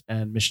Darkness,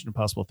 and Mission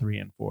Impossible 3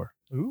 and 4.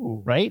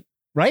 Ooh. Right?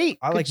 I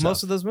Good like most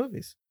stuff. of those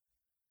movies.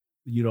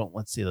 You don't.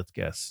 Let's see. Let's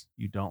guess.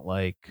 You don't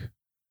like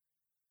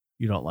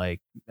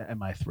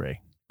MI3.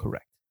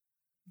 Correct.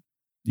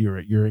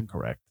 You're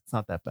incorrect. It's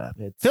not that bad.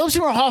 It's, Philip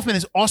Seymour Hoffman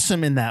is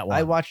awesome in that one.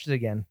 I watched it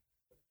again.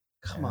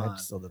 Come and on. I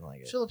still didn't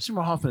like it. Philip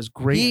Seymour Hoffman is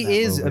great. He in that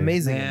is movie.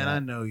 amazing in Man, that. I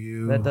know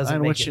you. That doesn't I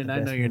know make what it you- the I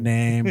know best your movie.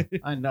 name.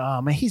 I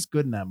know, man. He's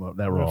good in that that I'm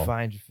gonna role.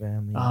 find your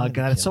family. Oh I'm gonna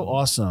God, it's so kill 'em.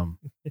 awesome.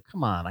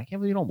 Come on, I can't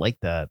believe you don't like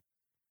that.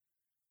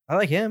 I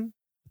like him.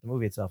 But the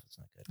movie itself is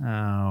not good.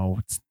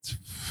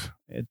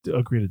 Oh,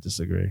 agree to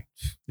disagree.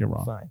 You're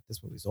wrong. Fine.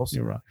 This movie's also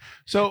You're wrong.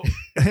 So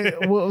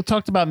we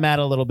talked about Matt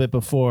a little bit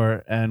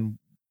before, and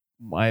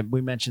we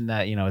mentioned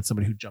that it's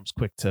somebody who jumps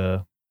quick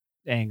to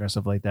anger and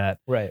stuff like that.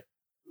 right.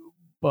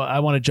 But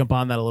I want to jump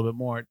on that a little bit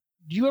more.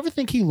 Do you ever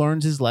think he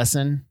learns his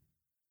lesson?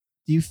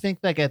 Do you think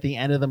like at the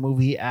end of the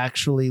movie he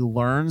actually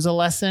learns a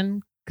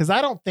lesson? Because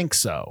I don't think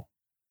so.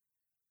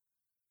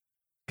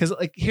 Because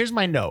like here's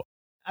my note.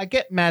 I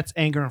get Matt's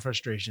anger and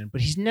frustration,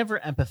 but he's never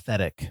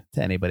empathetic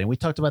to anybody. And we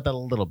talked about that a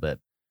little bit.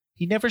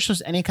 He never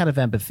shows any kind of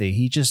empathy.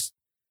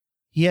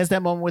 He has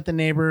that moment with the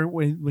neighbor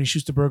when he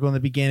shoots the burglar in the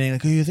beginning.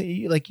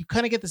 Like you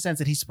kind of get the sense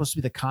that he's supposed to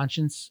be the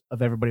conscience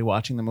of everybody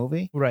watching the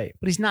movie, Right.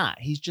 but he's not.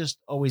 He's just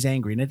always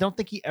angry. And I don't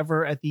think he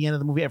ever, at the end of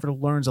the movie, ever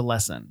learns a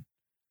lesson.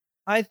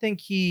 I think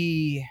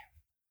he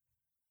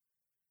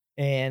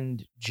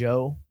and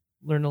Joe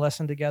learn a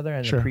lesson together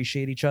and Sure.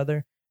 appreciate each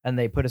other, and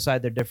they put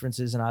aside their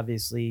differences. And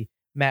obviously,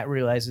 Matt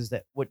realizes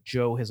that what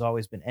Joe has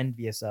always been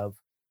envious of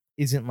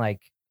isn't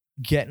like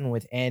getting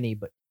with Annie,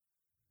 but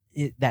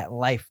that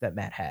life that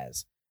Matt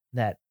has,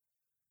 that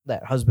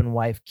husband,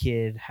 wife,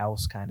 kid,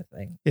 house kind of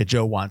thing. Yeah,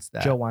 Joe wants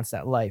that. Joe wants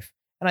that life.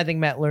 And I think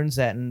Matt learns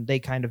that, and they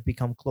kind of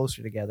become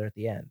closer together at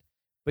the end.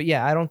 But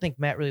yeah, I don't think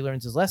Matt really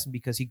learns his lesson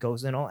because he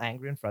goes in all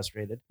angry and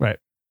frustrated. Right.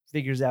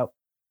 Figures out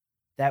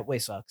that way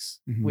sucks,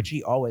 which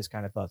he always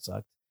kind of thought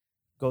sucked.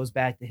 Goes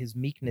back to his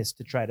meekness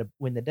to try to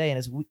win the day, and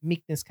his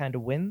meekness kind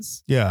of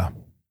wins. Yeah.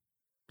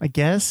 I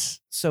guess.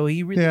 So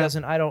he really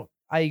doesn't.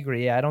 I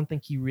agree. I don't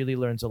think he really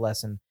learns a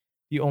lesson.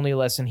 The only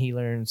lesson he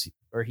learns,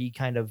 or he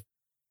kind of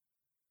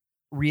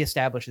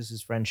reestablishes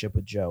his friendship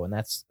with Joe, and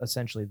that's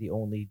essentially the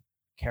only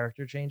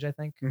character change, I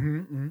think.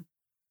 And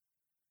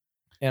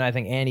I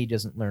think Annie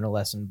doesn't learn a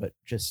lesson, but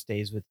just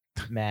stays with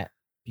Matt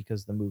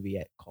because the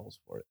movie calls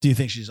for it. Do you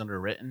think she's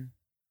underwritten?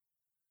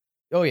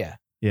 Oh yeah.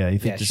 Yeah, you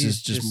think this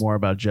is just more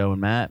about Joe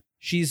and Matt?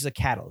 She's a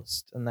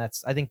catalyst, and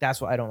I think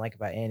that's what I don't like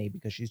about Annie,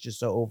 because she's just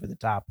so over the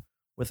top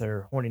with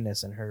her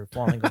horniness and her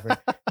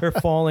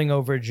falling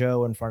over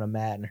Joe in front of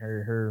Matt, and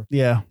her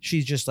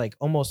she's just like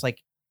almost like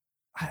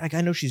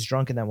I know she's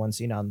drunk in that one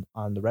scene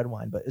on the red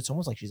wine, but it's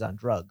almost like she's on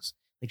drugs.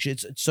 Like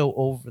it's so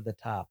over the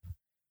top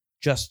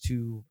just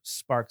to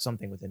spark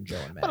something within Joe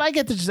and Matt. But I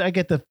get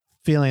the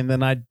feeling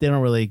that they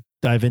don't really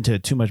dive into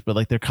it too much, but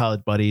like they're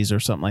college buddies or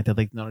something like that.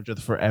 They've known each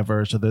other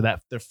forever, so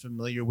they're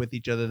familiar with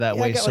each other that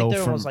way. I get so like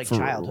they're almost like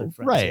childhood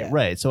friends. Right,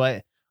 right. So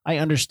I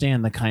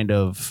understand the kind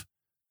of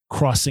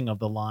crossing of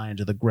the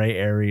lines or the gray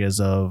areas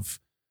of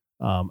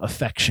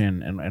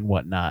affection and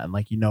whatnot, and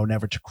like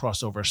never to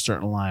cross over a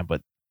certain line,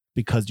 but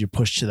because you're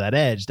pushed to that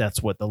edge,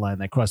 that's what the line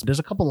they cross. There's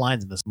a couple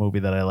lines in this movie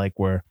that I like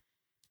where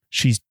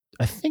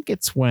I think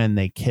it's when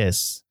they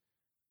kiss,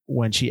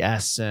 when she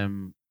asks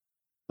him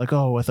like,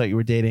 "Oh, I thought you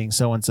were dating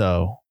so and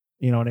so."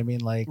 You know what I mean?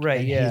 Like,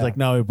 right? Yeah. He's like,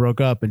 "No, we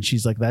broke up," and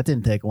she's like, "That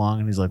didn't take long,"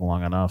 and he's like,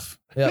 "Long enough."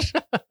 Yeah.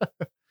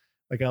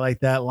 Like I like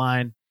that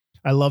line.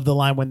 I love the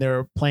line when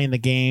they're playing the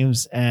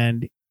games,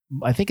 and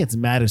I think it's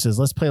Matt who says,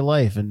 "Let's play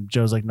life," and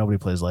Joe's like, "Nobody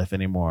plays life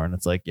anymore," and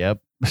it's like, "Yep."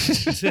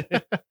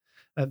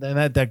 And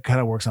that kind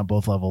of works on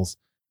both levels.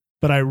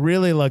 But I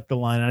really like the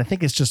line, and I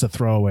think it's just a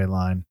throwaway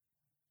line,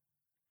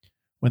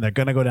 when they're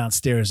going to go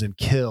downstairs and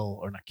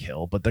not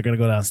kill, but they're going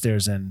to go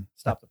downstairs and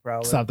stop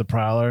the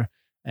prowler.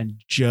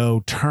 And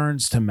Joe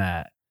turns to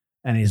Matt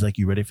and he's like,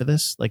 "You ready for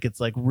this?" Like, it's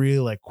like really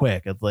like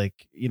quick. It's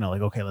like,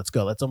 like, okay, let's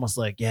go. That's almost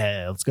like,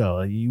 yeah, let's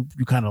go. You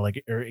kind of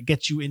like, or it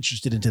gets you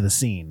interested into the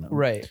scene.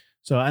 Right.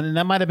 So, and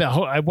that might've been,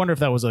 I wonder if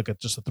that was like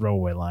just a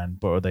throwaway line,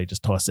 or they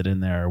just tossed it in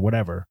there or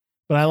whatever.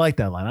 But I like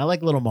that line. I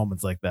like little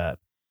moments like that.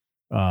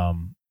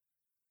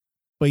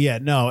 But yeah,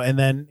 no. And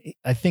then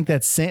I think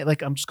that same,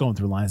 like, I'm just going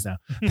through lines now.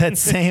 That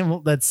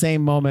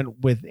same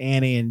moment with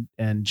Annie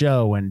and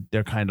Joe, when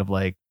they're kind of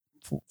like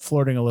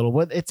flirting a little.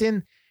 It's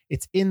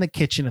in the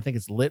kitchen. I think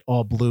it's lit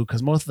all blue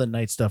because most of the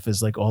night stuff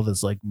is like all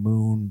this like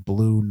moon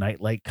blue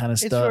nightlight kind of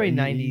stuff. It's very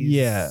 90s.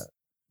 Yeah.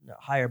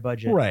 Higher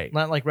budget. Right.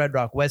 Not like Red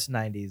Rock West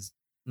 90s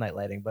night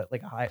lighting, but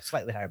like a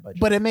slightly higher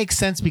budget. But it makes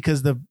sense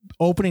because the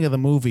opening of the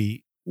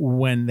movie,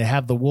 when they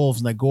have the wolves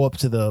and they go up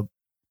to the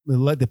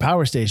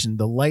power station,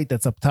 the light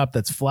that's up top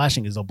that's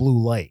flashing is a blue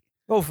light.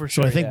 Oh, for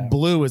sure. So I think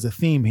blue is a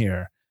theme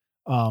here.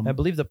 I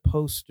believe the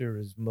poster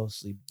is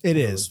mostly blue. It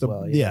is.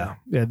 Yeah.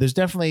 It's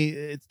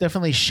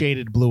definitely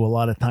shaded blue a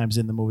lot of times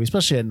in the movie,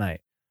 especially at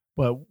night.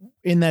 But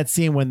in that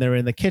scene when they're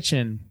in the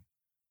kitchen,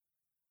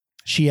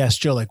 she asks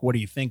Joe, like, "What are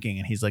you thinking?"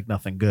 And he's like,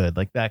 "Nothing good."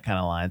 Like that kind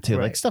of line too.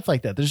 Right. Like stuff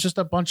like that. There's just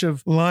a bunch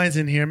of lines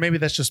in here. Maybe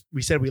that's just,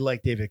 we said we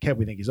like David Koepp.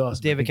 We think he's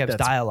awesome. David Koepp's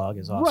dialogue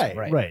is awesome.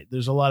 Right.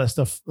 There's a lot of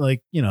stuff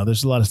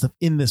there's a lot of stuff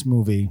in this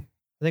movie.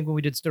 I think when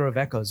we did Stir of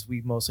Echoes, we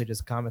mostly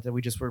just commented.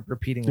 We just were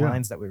repeating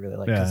lines that we really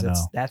like,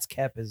 because that's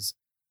Koepp is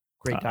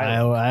great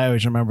dialogue. I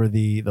always remember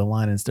the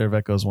line in Stir of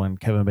Echoes when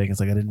Kevin Bacon's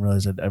like, "I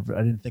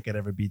didn't think I'd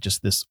ever be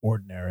just this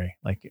ordinary."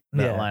 Like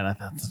that line, I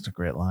thought that's a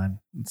great line.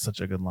 It's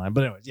such a good line.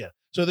 But anyways, yeah.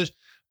 So there's,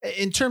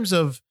 in terms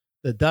of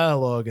the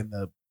dialogue and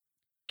the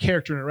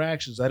character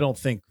interactions, I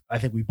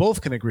think we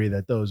both can agree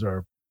that those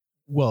are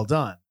well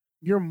done.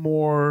 You're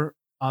more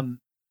on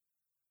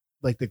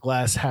like the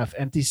glass half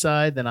empty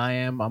side than I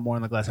am. I'm more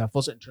on the glass half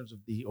full side in terms of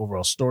the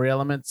overall story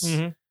elements,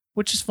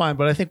 which is fine.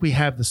 But I think we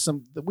have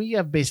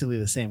basically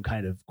the same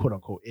kind of quote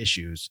unquote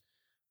issues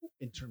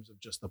in terms of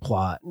just the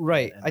plot,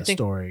 right? And I think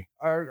story.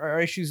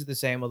 Our issues are the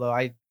same, although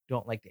I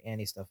don't like the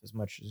Annie stuff as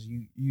much as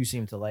you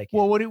seem to like it.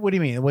 Well, what do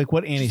you mean? Like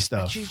what Annie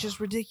stuff? She's just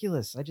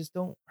ridiculous. I just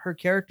don't, her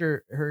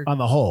character, on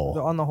the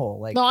whole,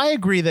 like, no, I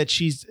agree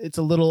that it's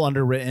a little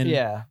underwritten.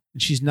 Yeah.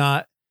 And she's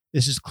not,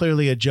 this is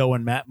clearly a Joe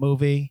and Matt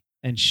movie,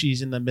 and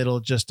she's in the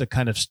middle just to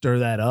kind of stir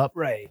that up.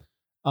 Right.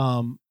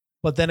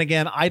 But then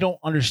again, I don't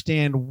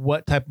understand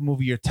what type of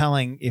movie you're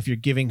telling if you're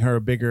giving her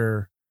a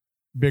bigger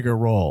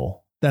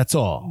role. That's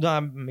all. No, I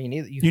mean,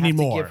 you have need to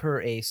more. give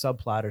her a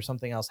subplot, or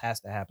something else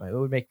has to happen. It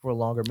would make for a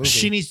longer movie.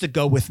 She needs to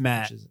go with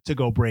Matt to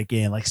go break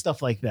in, like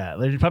stuff like that.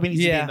 There probably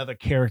needs to be another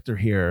character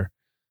here.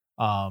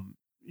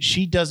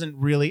 She doesn't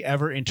really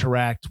ever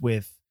interact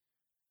with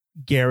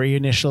Gary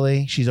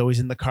initially. She's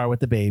always in the car with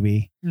the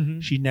baby.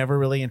 Mm-hmm. She never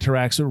really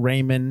interacts with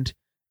Raymond.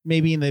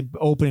 Maybe in the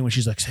opening when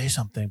she's like, "Say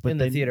something," but in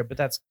the theater. But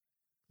that's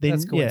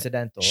That's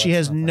coincidental. She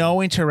has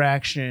no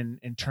interaction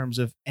in terms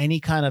of any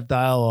kind of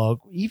dialogue.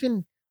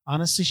 Even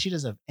honestly, she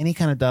doesn't have any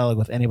kind of dialogue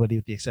with anybody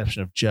with the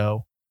exception of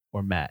Joe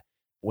or Matt.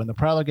 When the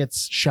Prowler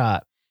gets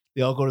shot,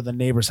 they all go to the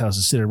neighbor's house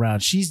and sit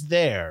around. She's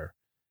there,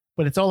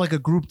 but it's all like a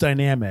group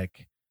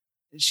dynamic.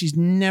 She's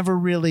never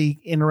really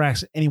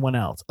interacts with anyone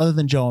else other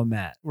than Joe and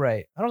Matt.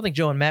 Right. I don't think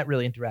Joe and Matt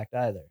really interact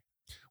either.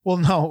 Well,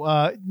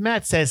 no,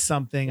 Matt says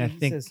something. He I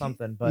think says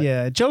something, but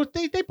yeah, Joe.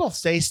 They both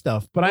say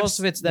stuff, but most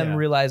of it's them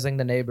realizing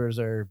the neighbors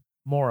are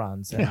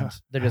morons and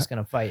they're just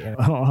gonna fight. I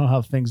don't know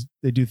how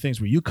they do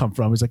things where you come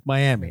from. He's like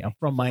Miami. I'm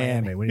from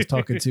Miami. When he's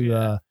talking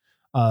to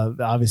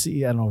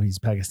obviously I don't know if he's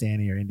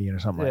Pakistani or Indian or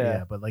something like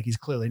that, but like he's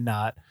clearly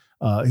not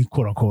he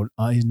quote unquote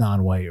he's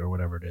non-white or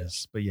whatever it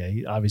is. But yeah,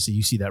 obviously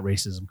you see that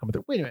racism coming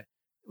through. Wait a minute,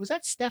 was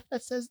that Steph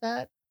that says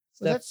that?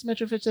 Was that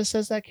Smitrovich that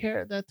says that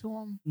to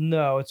him?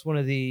 No, it's one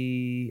of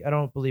the. I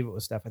don't believe it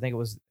was Steph. I think it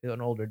was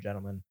an older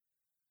gentleman.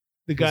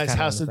 The guy's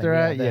house that they're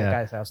at. Yeah,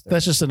 guy's house.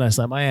 That's just a nice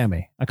line.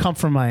 Miami. I come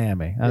from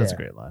Miami. That's a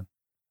great line.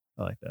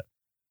 I like that.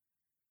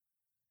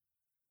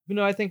 You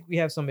know, I think we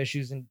have some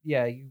issues, and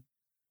I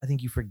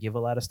think you forgive a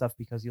lot of stuff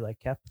because you like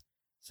Kep.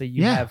 So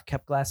you have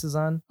Kep glasses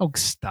on. Oh,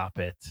 stop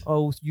it.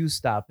 Oh, you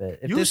stop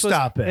it.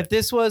 If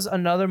this was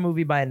another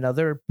movie by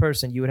another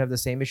person, you would have the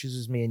same issues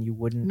as me, and you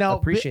wouldn't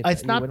appreciate it.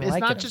 It's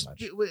not just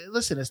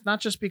listen. It's not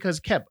just because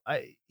Kep.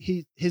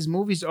 His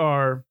movies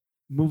are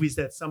movies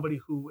that somebody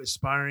who is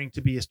aspiring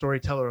to be a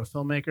storyteller or a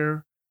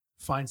filmmaker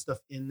finds stuff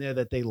in there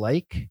that they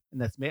like,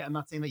 and that's. I'm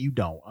not saying that you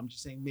don't. I'm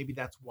just saying maybe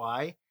that's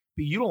why.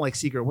 But you don't like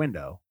Secret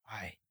Window.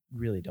 I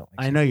really don't.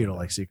 I know you don't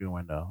like Secret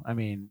Window. I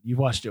mean, you've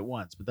watched it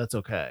once, but that's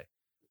okay.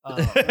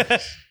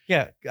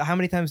 Yeah. How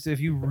many times if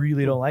you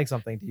really don't like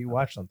something, do you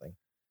watch something?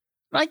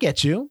 I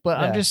get you, but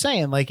I'm just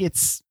saying, like,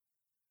 it's.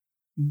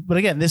 But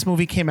again, this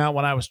movie came out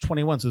when I was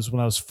 21, so this is when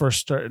I was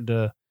first starting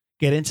to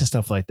get into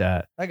stuff like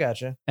that. I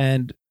gotcha.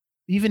 And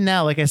even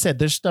now, like I said,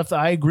 there's stuff that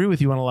I agree with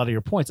you on a lot of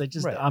your points.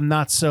 I'm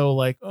not so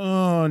like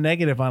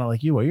negative on it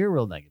like you are. You're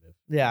real negative.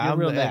 Yeah, I'm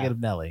real negative,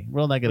 Nelly.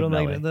 Real negative,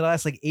 Nelly. The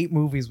last like 8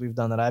 movies we've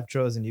done that I've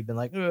chosen, you've been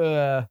like,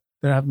 there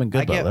haven't been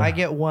good. I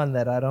get one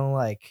that I don't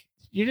like.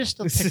 You're just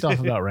still ticked off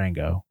about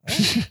Rango.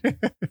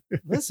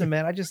 Listen,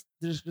 man, I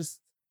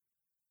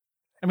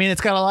mean,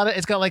 it's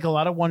got like a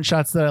lot of one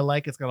shots that I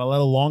like. It's got a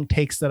lot of long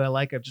takes that I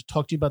like. I've just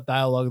talked to you about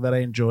dialogue that I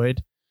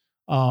enjoyed.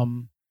 I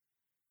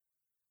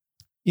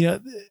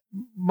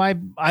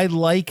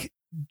like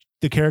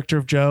the character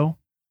of Joe.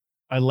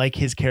 I like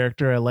his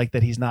character. I like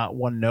that he's not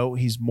one note.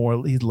 He's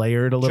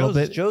layered a little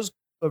bit. Joe's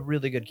a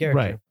really good character,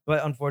 right?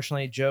 But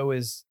unfortunately, Joe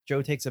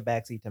takes a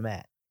backseat to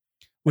Matt.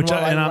 I'm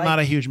not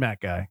a huge Matt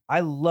guy.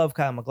 I love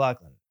Kyle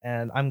MacLachlan,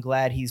 and I'm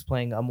glad he's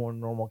playing a more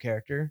normal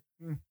character,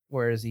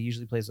 whereas he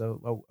usually plays a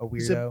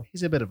weirdo.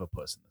 He's a bit of a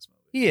puss in this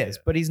movie. He is,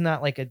 but he's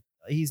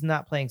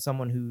not playing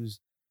someone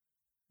who's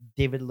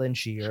David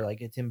Lynchy or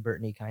like a Tim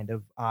Burton-y kind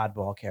of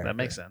oddball character. That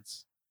makes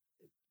sense.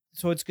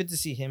 So it's good to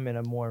see him in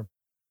a more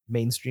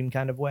mainstream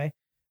kind of way,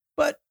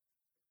 but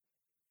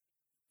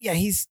yeah,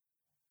 he's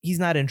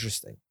not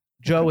interesting.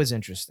 Joe is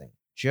interesting.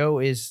 Joe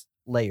is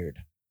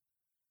layered,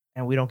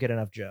 and we don't get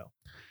enough Joe.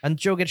 And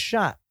Joe gets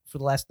shot for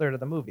the last third of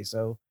the movie.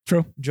 So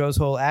true. Joe's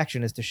whole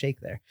action is to shake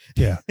there.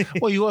 Yeah.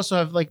 Well, you also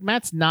have like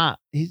Matt's not.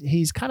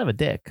 He's kind of a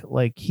dick.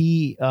 Like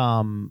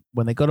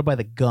when they go to buy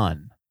the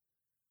gun,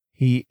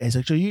 he's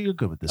like, "So you're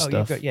good with this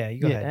stuff." You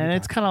go ahead. And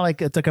it's kind of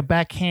like it's like a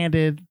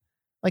backhanded.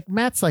 Like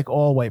Matt's like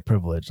all white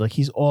privilege. Like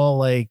he's all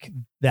like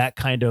that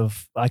kind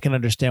of. I can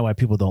understand why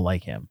people don't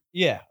like him.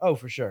 Yeah. Oh,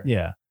 for sure.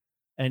 Yeah.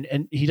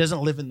 And he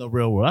doesn't live in the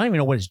real world. I don't even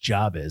know what his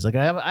job is. Like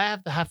I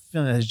have the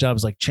feeling that his job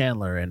is like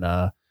Chandler in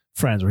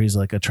Friends, where he's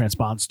like a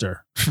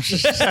transponster.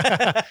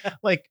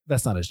 Like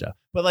that's not his job,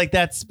 but like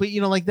that.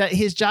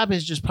 His job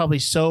is just probably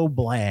so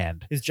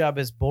bland. His job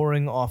is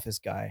boring office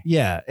guy.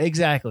 Yeah,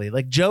 exactly.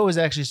 Like Joe is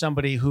actually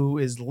somebody who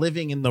is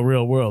living in the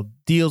real world,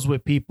 deals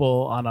with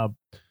people on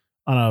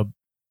a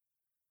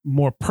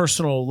more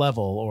personal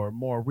level or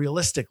more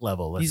realistic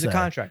level. He's a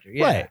contractor.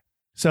 Yeah. Right.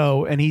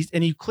 So,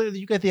 you clearly,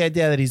 you get the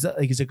idea that he's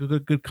a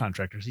good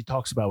contractor. He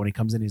talks about when he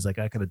comes in, he's like,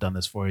 I could have done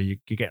this for you.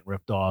 You're getting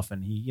ripped off.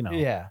 And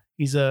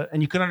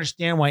and you can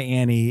understand why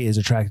Annie is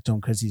attracted to him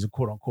because he's a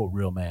quote unquote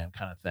real man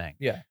kind of thing.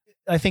 Yeah.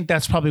 I think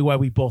that's probably why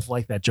we both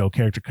like that Joe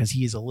character, because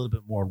he is a little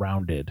bit more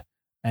rounded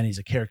and he's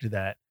a character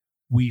that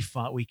we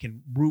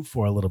can root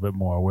for a little bit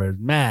more. Whereas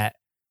Matt,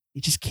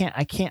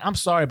 I'm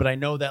sorry, but I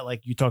know that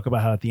like you talk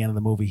about how at the end of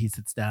the movie, he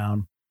sits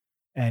down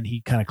and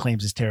he kind of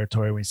claims his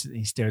territory when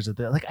he stares at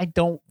like, I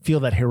don't feel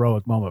that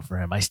heroic moment for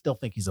him. I still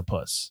think he's a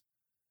puss.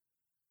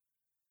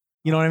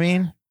 You know what I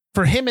mean?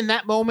 For him in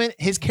that moment,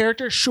 his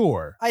character,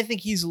 sure. I think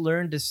he's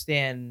learned to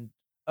stand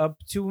up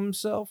to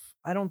himself.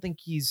 I don't think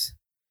he's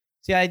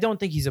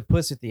a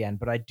puss at the end,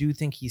 but I do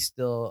think he's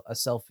still a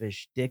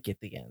selfish dick at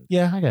the end.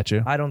 Yeah, I got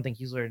you. I don't think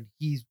he's learned.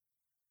 He's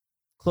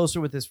closer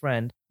with his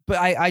friend, but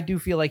I do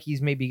feel like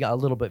he's maybe a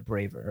little bit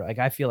braver. Like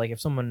I feel like if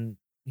someone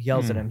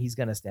yells at him, he's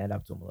gonna stand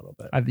up to him a little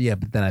bit.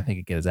 But then I think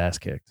he'd get his ass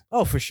kicked.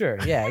 Oh, for sure.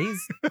 Yeah,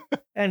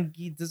 and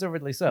he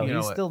deservedly so.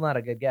 He's still not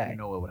a good guy. You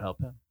know what would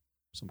help him?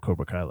 some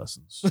Cobra Kai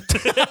lessons.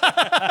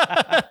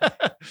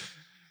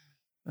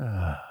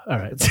 All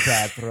right. It's a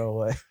bad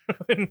throwaway.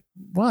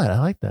 What? I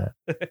like that.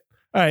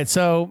 All right.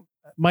 So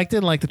Mike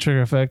didn't like the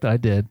trigger effect. I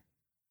did.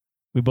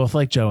 We both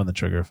like Joe and the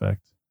trigger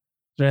effect.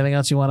 Is there anything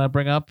else you want to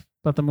bring up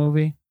about the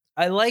movie?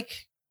 I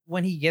like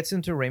when he gets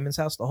into Raymond's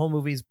house. The whole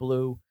movie's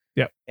blue.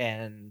 Yep.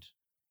 And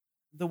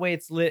the way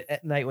it's lit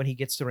at night when he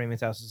gets to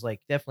Raymond's house is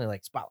like definitely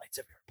like spotlights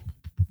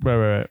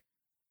everywhere. Right.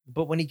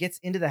 But when he gets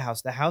into the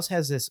house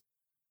has this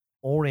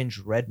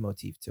orange-red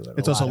motif to it.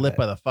 It's also lit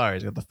by the fire.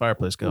 He's got the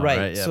fireplace going.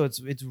 Right. So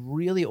it's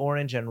really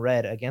orange and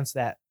red against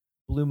that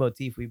blue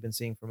motif we've been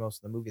seeing for most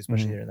of the movie,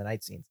 especially during the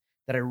night scenes.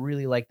 That I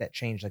really like that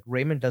change. Like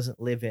Raymond doesn't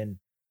live in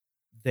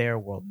their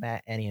world,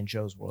 Matt, Annie, and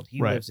Joe's world.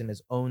 He lives in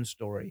his own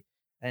story.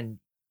 And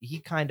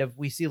he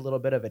we see a little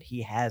bit of it.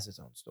 He has his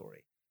own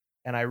story.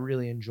 And I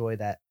really enjoy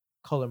that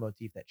color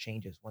motif that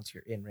changes once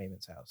you're in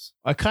Raymond's house.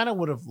 I kind of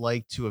would have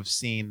liked to have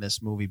seen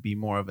this movie be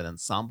more of an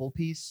ensemble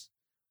piece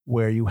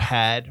where you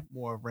had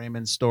more of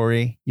Raymond's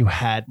story, you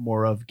had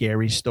more of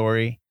Gary's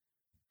story,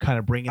 kind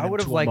of bringing them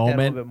to a moment. that a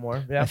little bit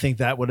more. Yeah. I think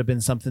that would have been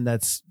something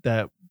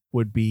that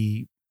would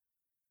be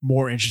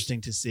more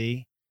interesting to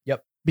see.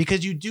 Yep.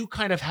 Because you do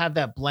kind of have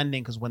that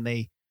blending, because when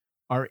they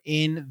are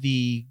in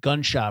the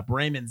gun shop,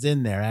 Raymond's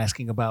in there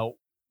asking about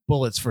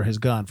bullets for his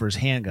gun, for his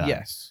handgun.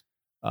 Yes.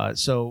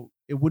 So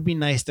it would be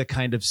nice to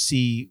kind of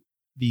see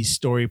the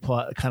story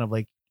plot kind of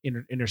like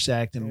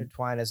intersect and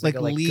intertwine as like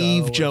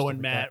leave Joe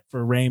and Matt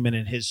for Raymond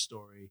and his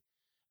story.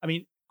 I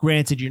mean,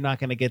 granted, you're not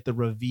going to get the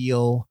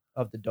reveal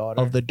of the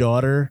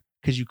daughter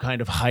because you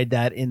kind of hide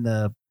that in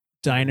the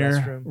diner.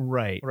 Restroom.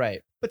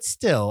 Right. But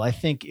still, I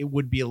think it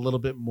would be a little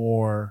bit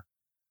more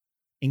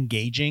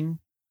engaging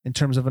in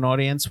terms of an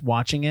audience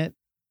watching it.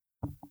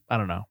 I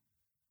don't know.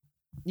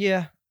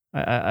 Yeah.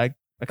 I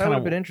that would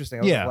have been interesting.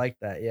 I would have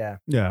liked that. Yeah.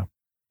 Yeah.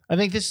 I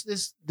think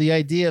the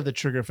idea of the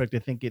trigger effect, I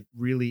think it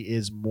really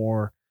is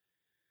more,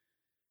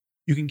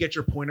 you can get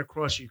your point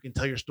across. You can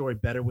tell your story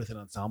better with an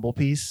ensemble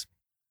piece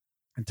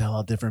and tell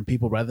how different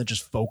people, rather than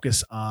just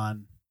focus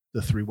on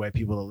the three white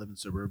people that live in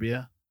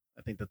suburbia.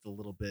 I think that's a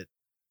little bit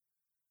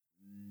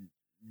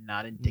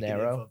not indicative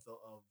narrow.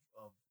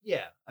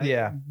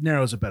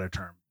 Narrow is a better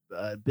term.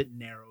 A bit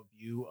narrow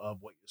view of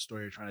what your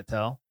story you're trying to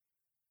tell.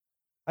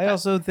 I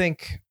also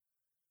think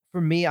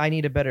for me, I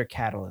need a better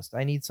catalyst.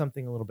 I need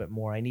something a little bit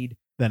more. I need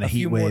than a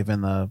heat wave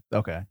and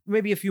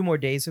maybe a few more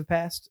days have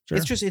passed. Sure.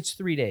 It's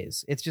 3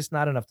 days. It's just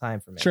not enough time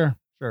for me. Sure.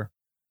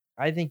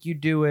 I think you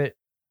do it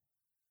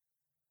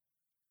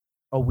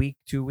a week,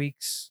 2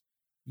 weeks.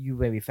 You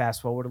maybe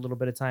fast forward a little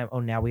bit of time. Oh,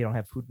 now we don't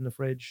have food in the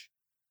fridge,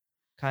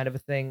 kind of a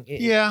thing.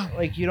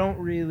 Like you don't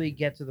really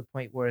get to the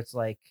point where it's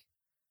like,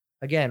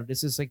 again,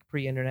 this is like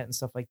pre-internet and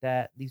stuff like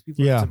that. These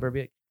people in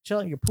suburbia chill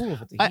in your pool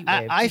with the heat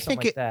wave. I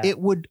think it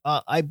would.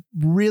 I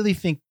really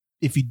think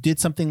if you did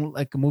something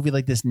like a movie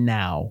like this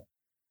now,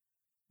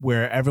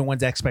 where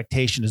everyone's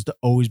expectation is to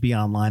always be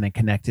online and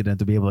connected and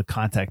to be able to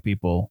contact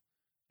people,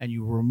 and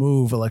you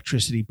remove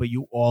electricity, but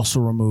you also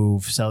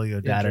remove cellular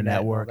data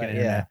network and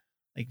internet.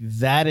 Like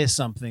that is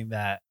something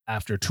that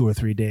after 2 or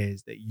 3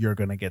 days that you're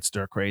going to get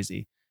stir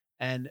crazy.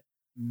 And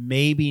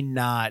maybe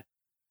not,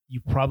 you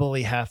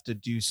probably have to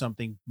do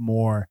something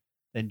more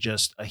than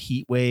just a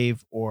heat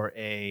wave or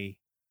a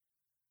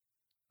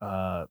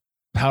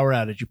power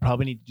outage. You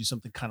probably need to do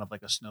something kind of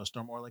like a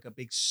snowstorm or like a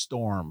big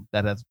storm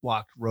that has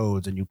blocked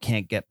roads and you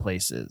can't get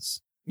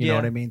places. You know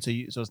what I mean? So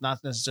it's not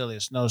necessarily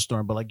a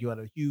snowstorm, but like you had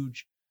a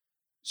huge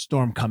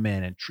storm come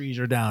in and trees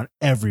are down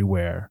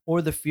everywhere.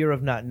 Or the fear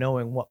of not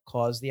knowing what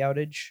caused the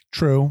outage.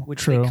 True.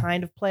 They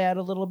kind of play out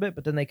a little bit,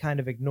 but then they kind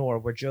of ignore,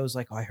 where Joe's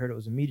like, oh, I heard it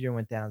was a meteor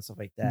went down and stuff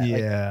like that.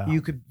 Yeah.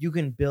 Like you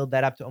can build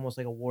that up to almost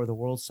like a War of the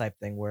Worlds type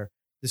thing where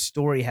the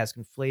story has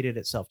conflated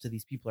itself to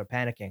these people are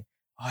panicking.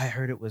 Oh, I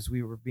heard it was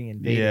we were being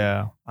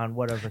invaded on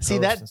whatever coast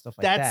and stuff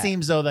like that. That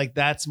seems though like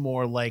that's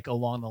more like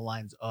along the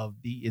lines of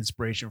the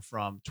inspiration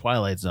from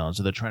Twilight Zone.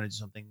 So they're trying to do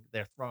something.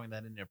 They're throwing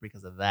that in there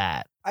because of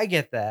that. I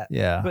get that.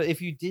 Yeah. But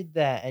if you did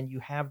that and you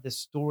have this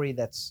story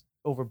that's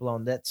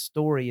overblown, that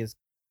story is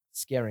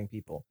scaring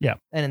people. Yeah.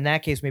 And in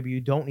that case, maybe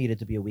you don't need it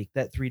to be a week.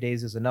 That 3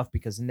 days is enough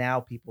because now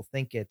people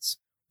think it's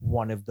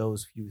one of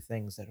those few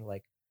things that are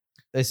like,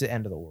 it's the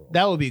end of the world.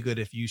 That would be good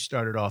if you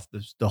started off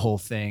the whole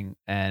thing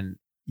and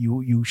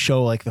you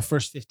show like the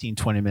first 15,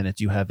 20 minutes,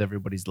 you have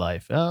everybody's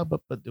life. Oh,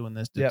 but doing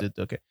this.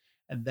 Okay.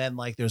 And then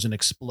like there's an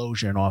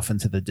explosion off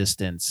into the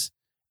distance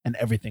and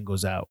everything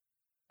goes out.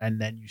 And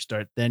then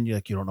you're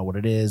like, you don't know what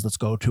it is. Let's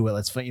go to it.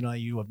 Let's find,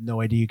 you have no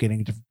idea you're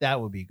getting different.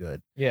 That would be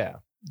good. Yeah.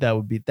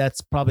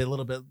 That's probably a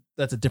little bit,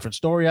 that's a different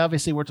story.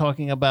 Obviously we're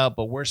talking about,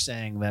 but we're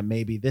saying that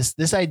maybe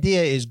this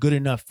idea is good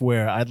enough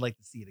where I'd like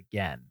to see it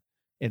again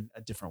in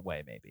a different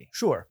way, maybe.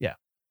 Sure. Yeah.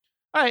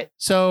 All right.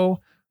 So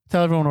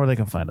tell everyone where they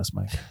can find us,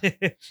 Mike.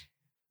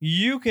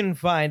 You can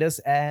find us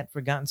at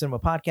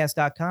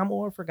ForgottenCinemaPodcast.com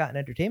or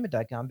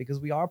ForgottenEntertainment.com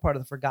because we are part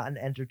of the Forgotten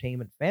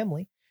Entertainment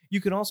family.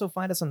 You can also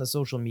find us on the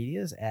social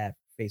medias at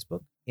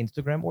Facebook,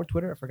 Instagram, or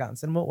Twitter at Forgotten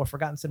Cinema or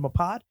Forgotten Cinema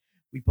Pod.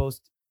 We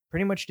post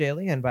pretty much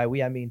daily. And by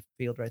we, I mean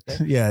Field right there.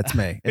 Yeah, it's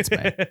May. It's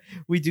May.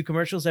 We do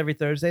commercials every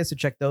Thursday, so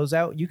check those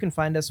out. You can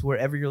find us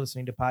wherever you're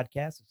listening to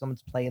podcasts. If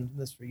someone's playing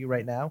this for you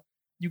right now,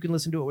 you can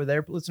listen to it where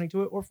they're listening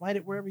to it, or find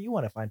it wherever you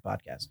want to find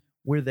podcasts.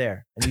 We're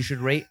there, and you should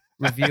rate,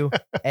 review,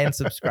 and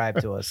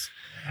subscribe to us.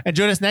 And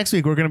join us next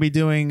week. We're going to be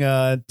doing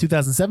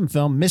 2007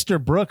 film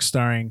Mr. Brooks,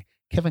 starring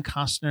Kevin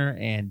Costner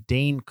and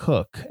Dane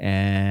Cook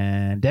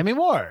and Demi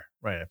Moore.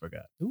 Right, I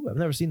forgot. Ooh, I've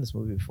never seen this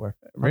movie before.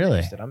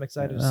 Really? I'm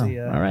excited to Oh, see.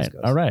 all how right, this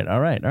goes. all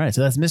right.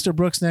 So that's Mr.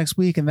 Brooks next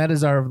week, and that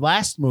is our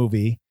last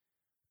movie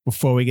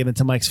before we get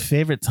into Mike's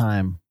favorite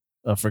time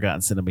of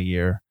Forgotten Cinema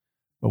Year,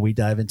 where we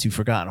dive into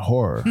forgotten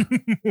horror.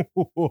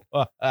 But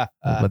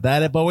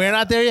we're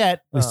not there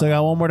yet. We still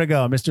got one more to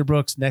go. Mr.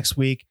 Brooks next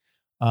week.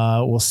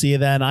 We'll see you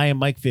then. I am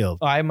Mike Field.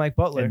 I'm Mike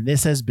Butler. And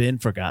this has been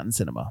Forgotten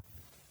Cinema.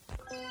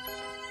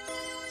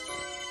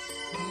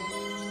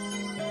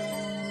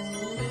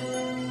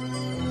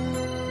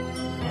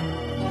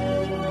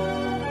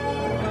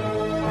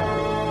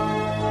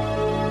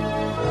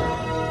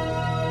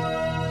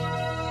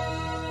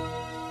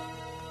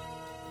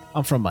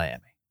 I'm from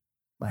Miami.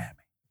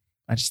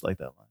 I just like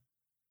that line.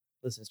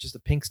 Listen, it's just the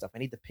pink stuff. I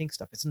need the pink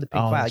stuff. It's in the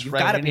pink Oh, file. that's You've right.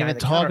 got We it didn't even behind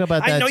the talk counter.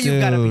 about I that know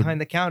you've got it dude.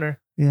 behind the counter.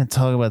 You didn't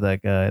talk about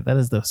that guy. That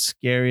is the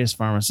scariest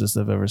pharmacist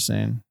I've ever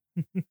seen.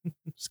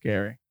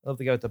 Scary. I love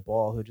the guy with the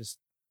ball who just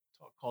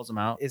Calls him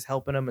out. is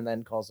helping him and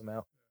then calls him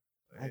out.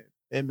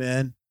 Hey,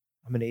 man.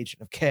 I'm an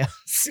agent of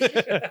chaos.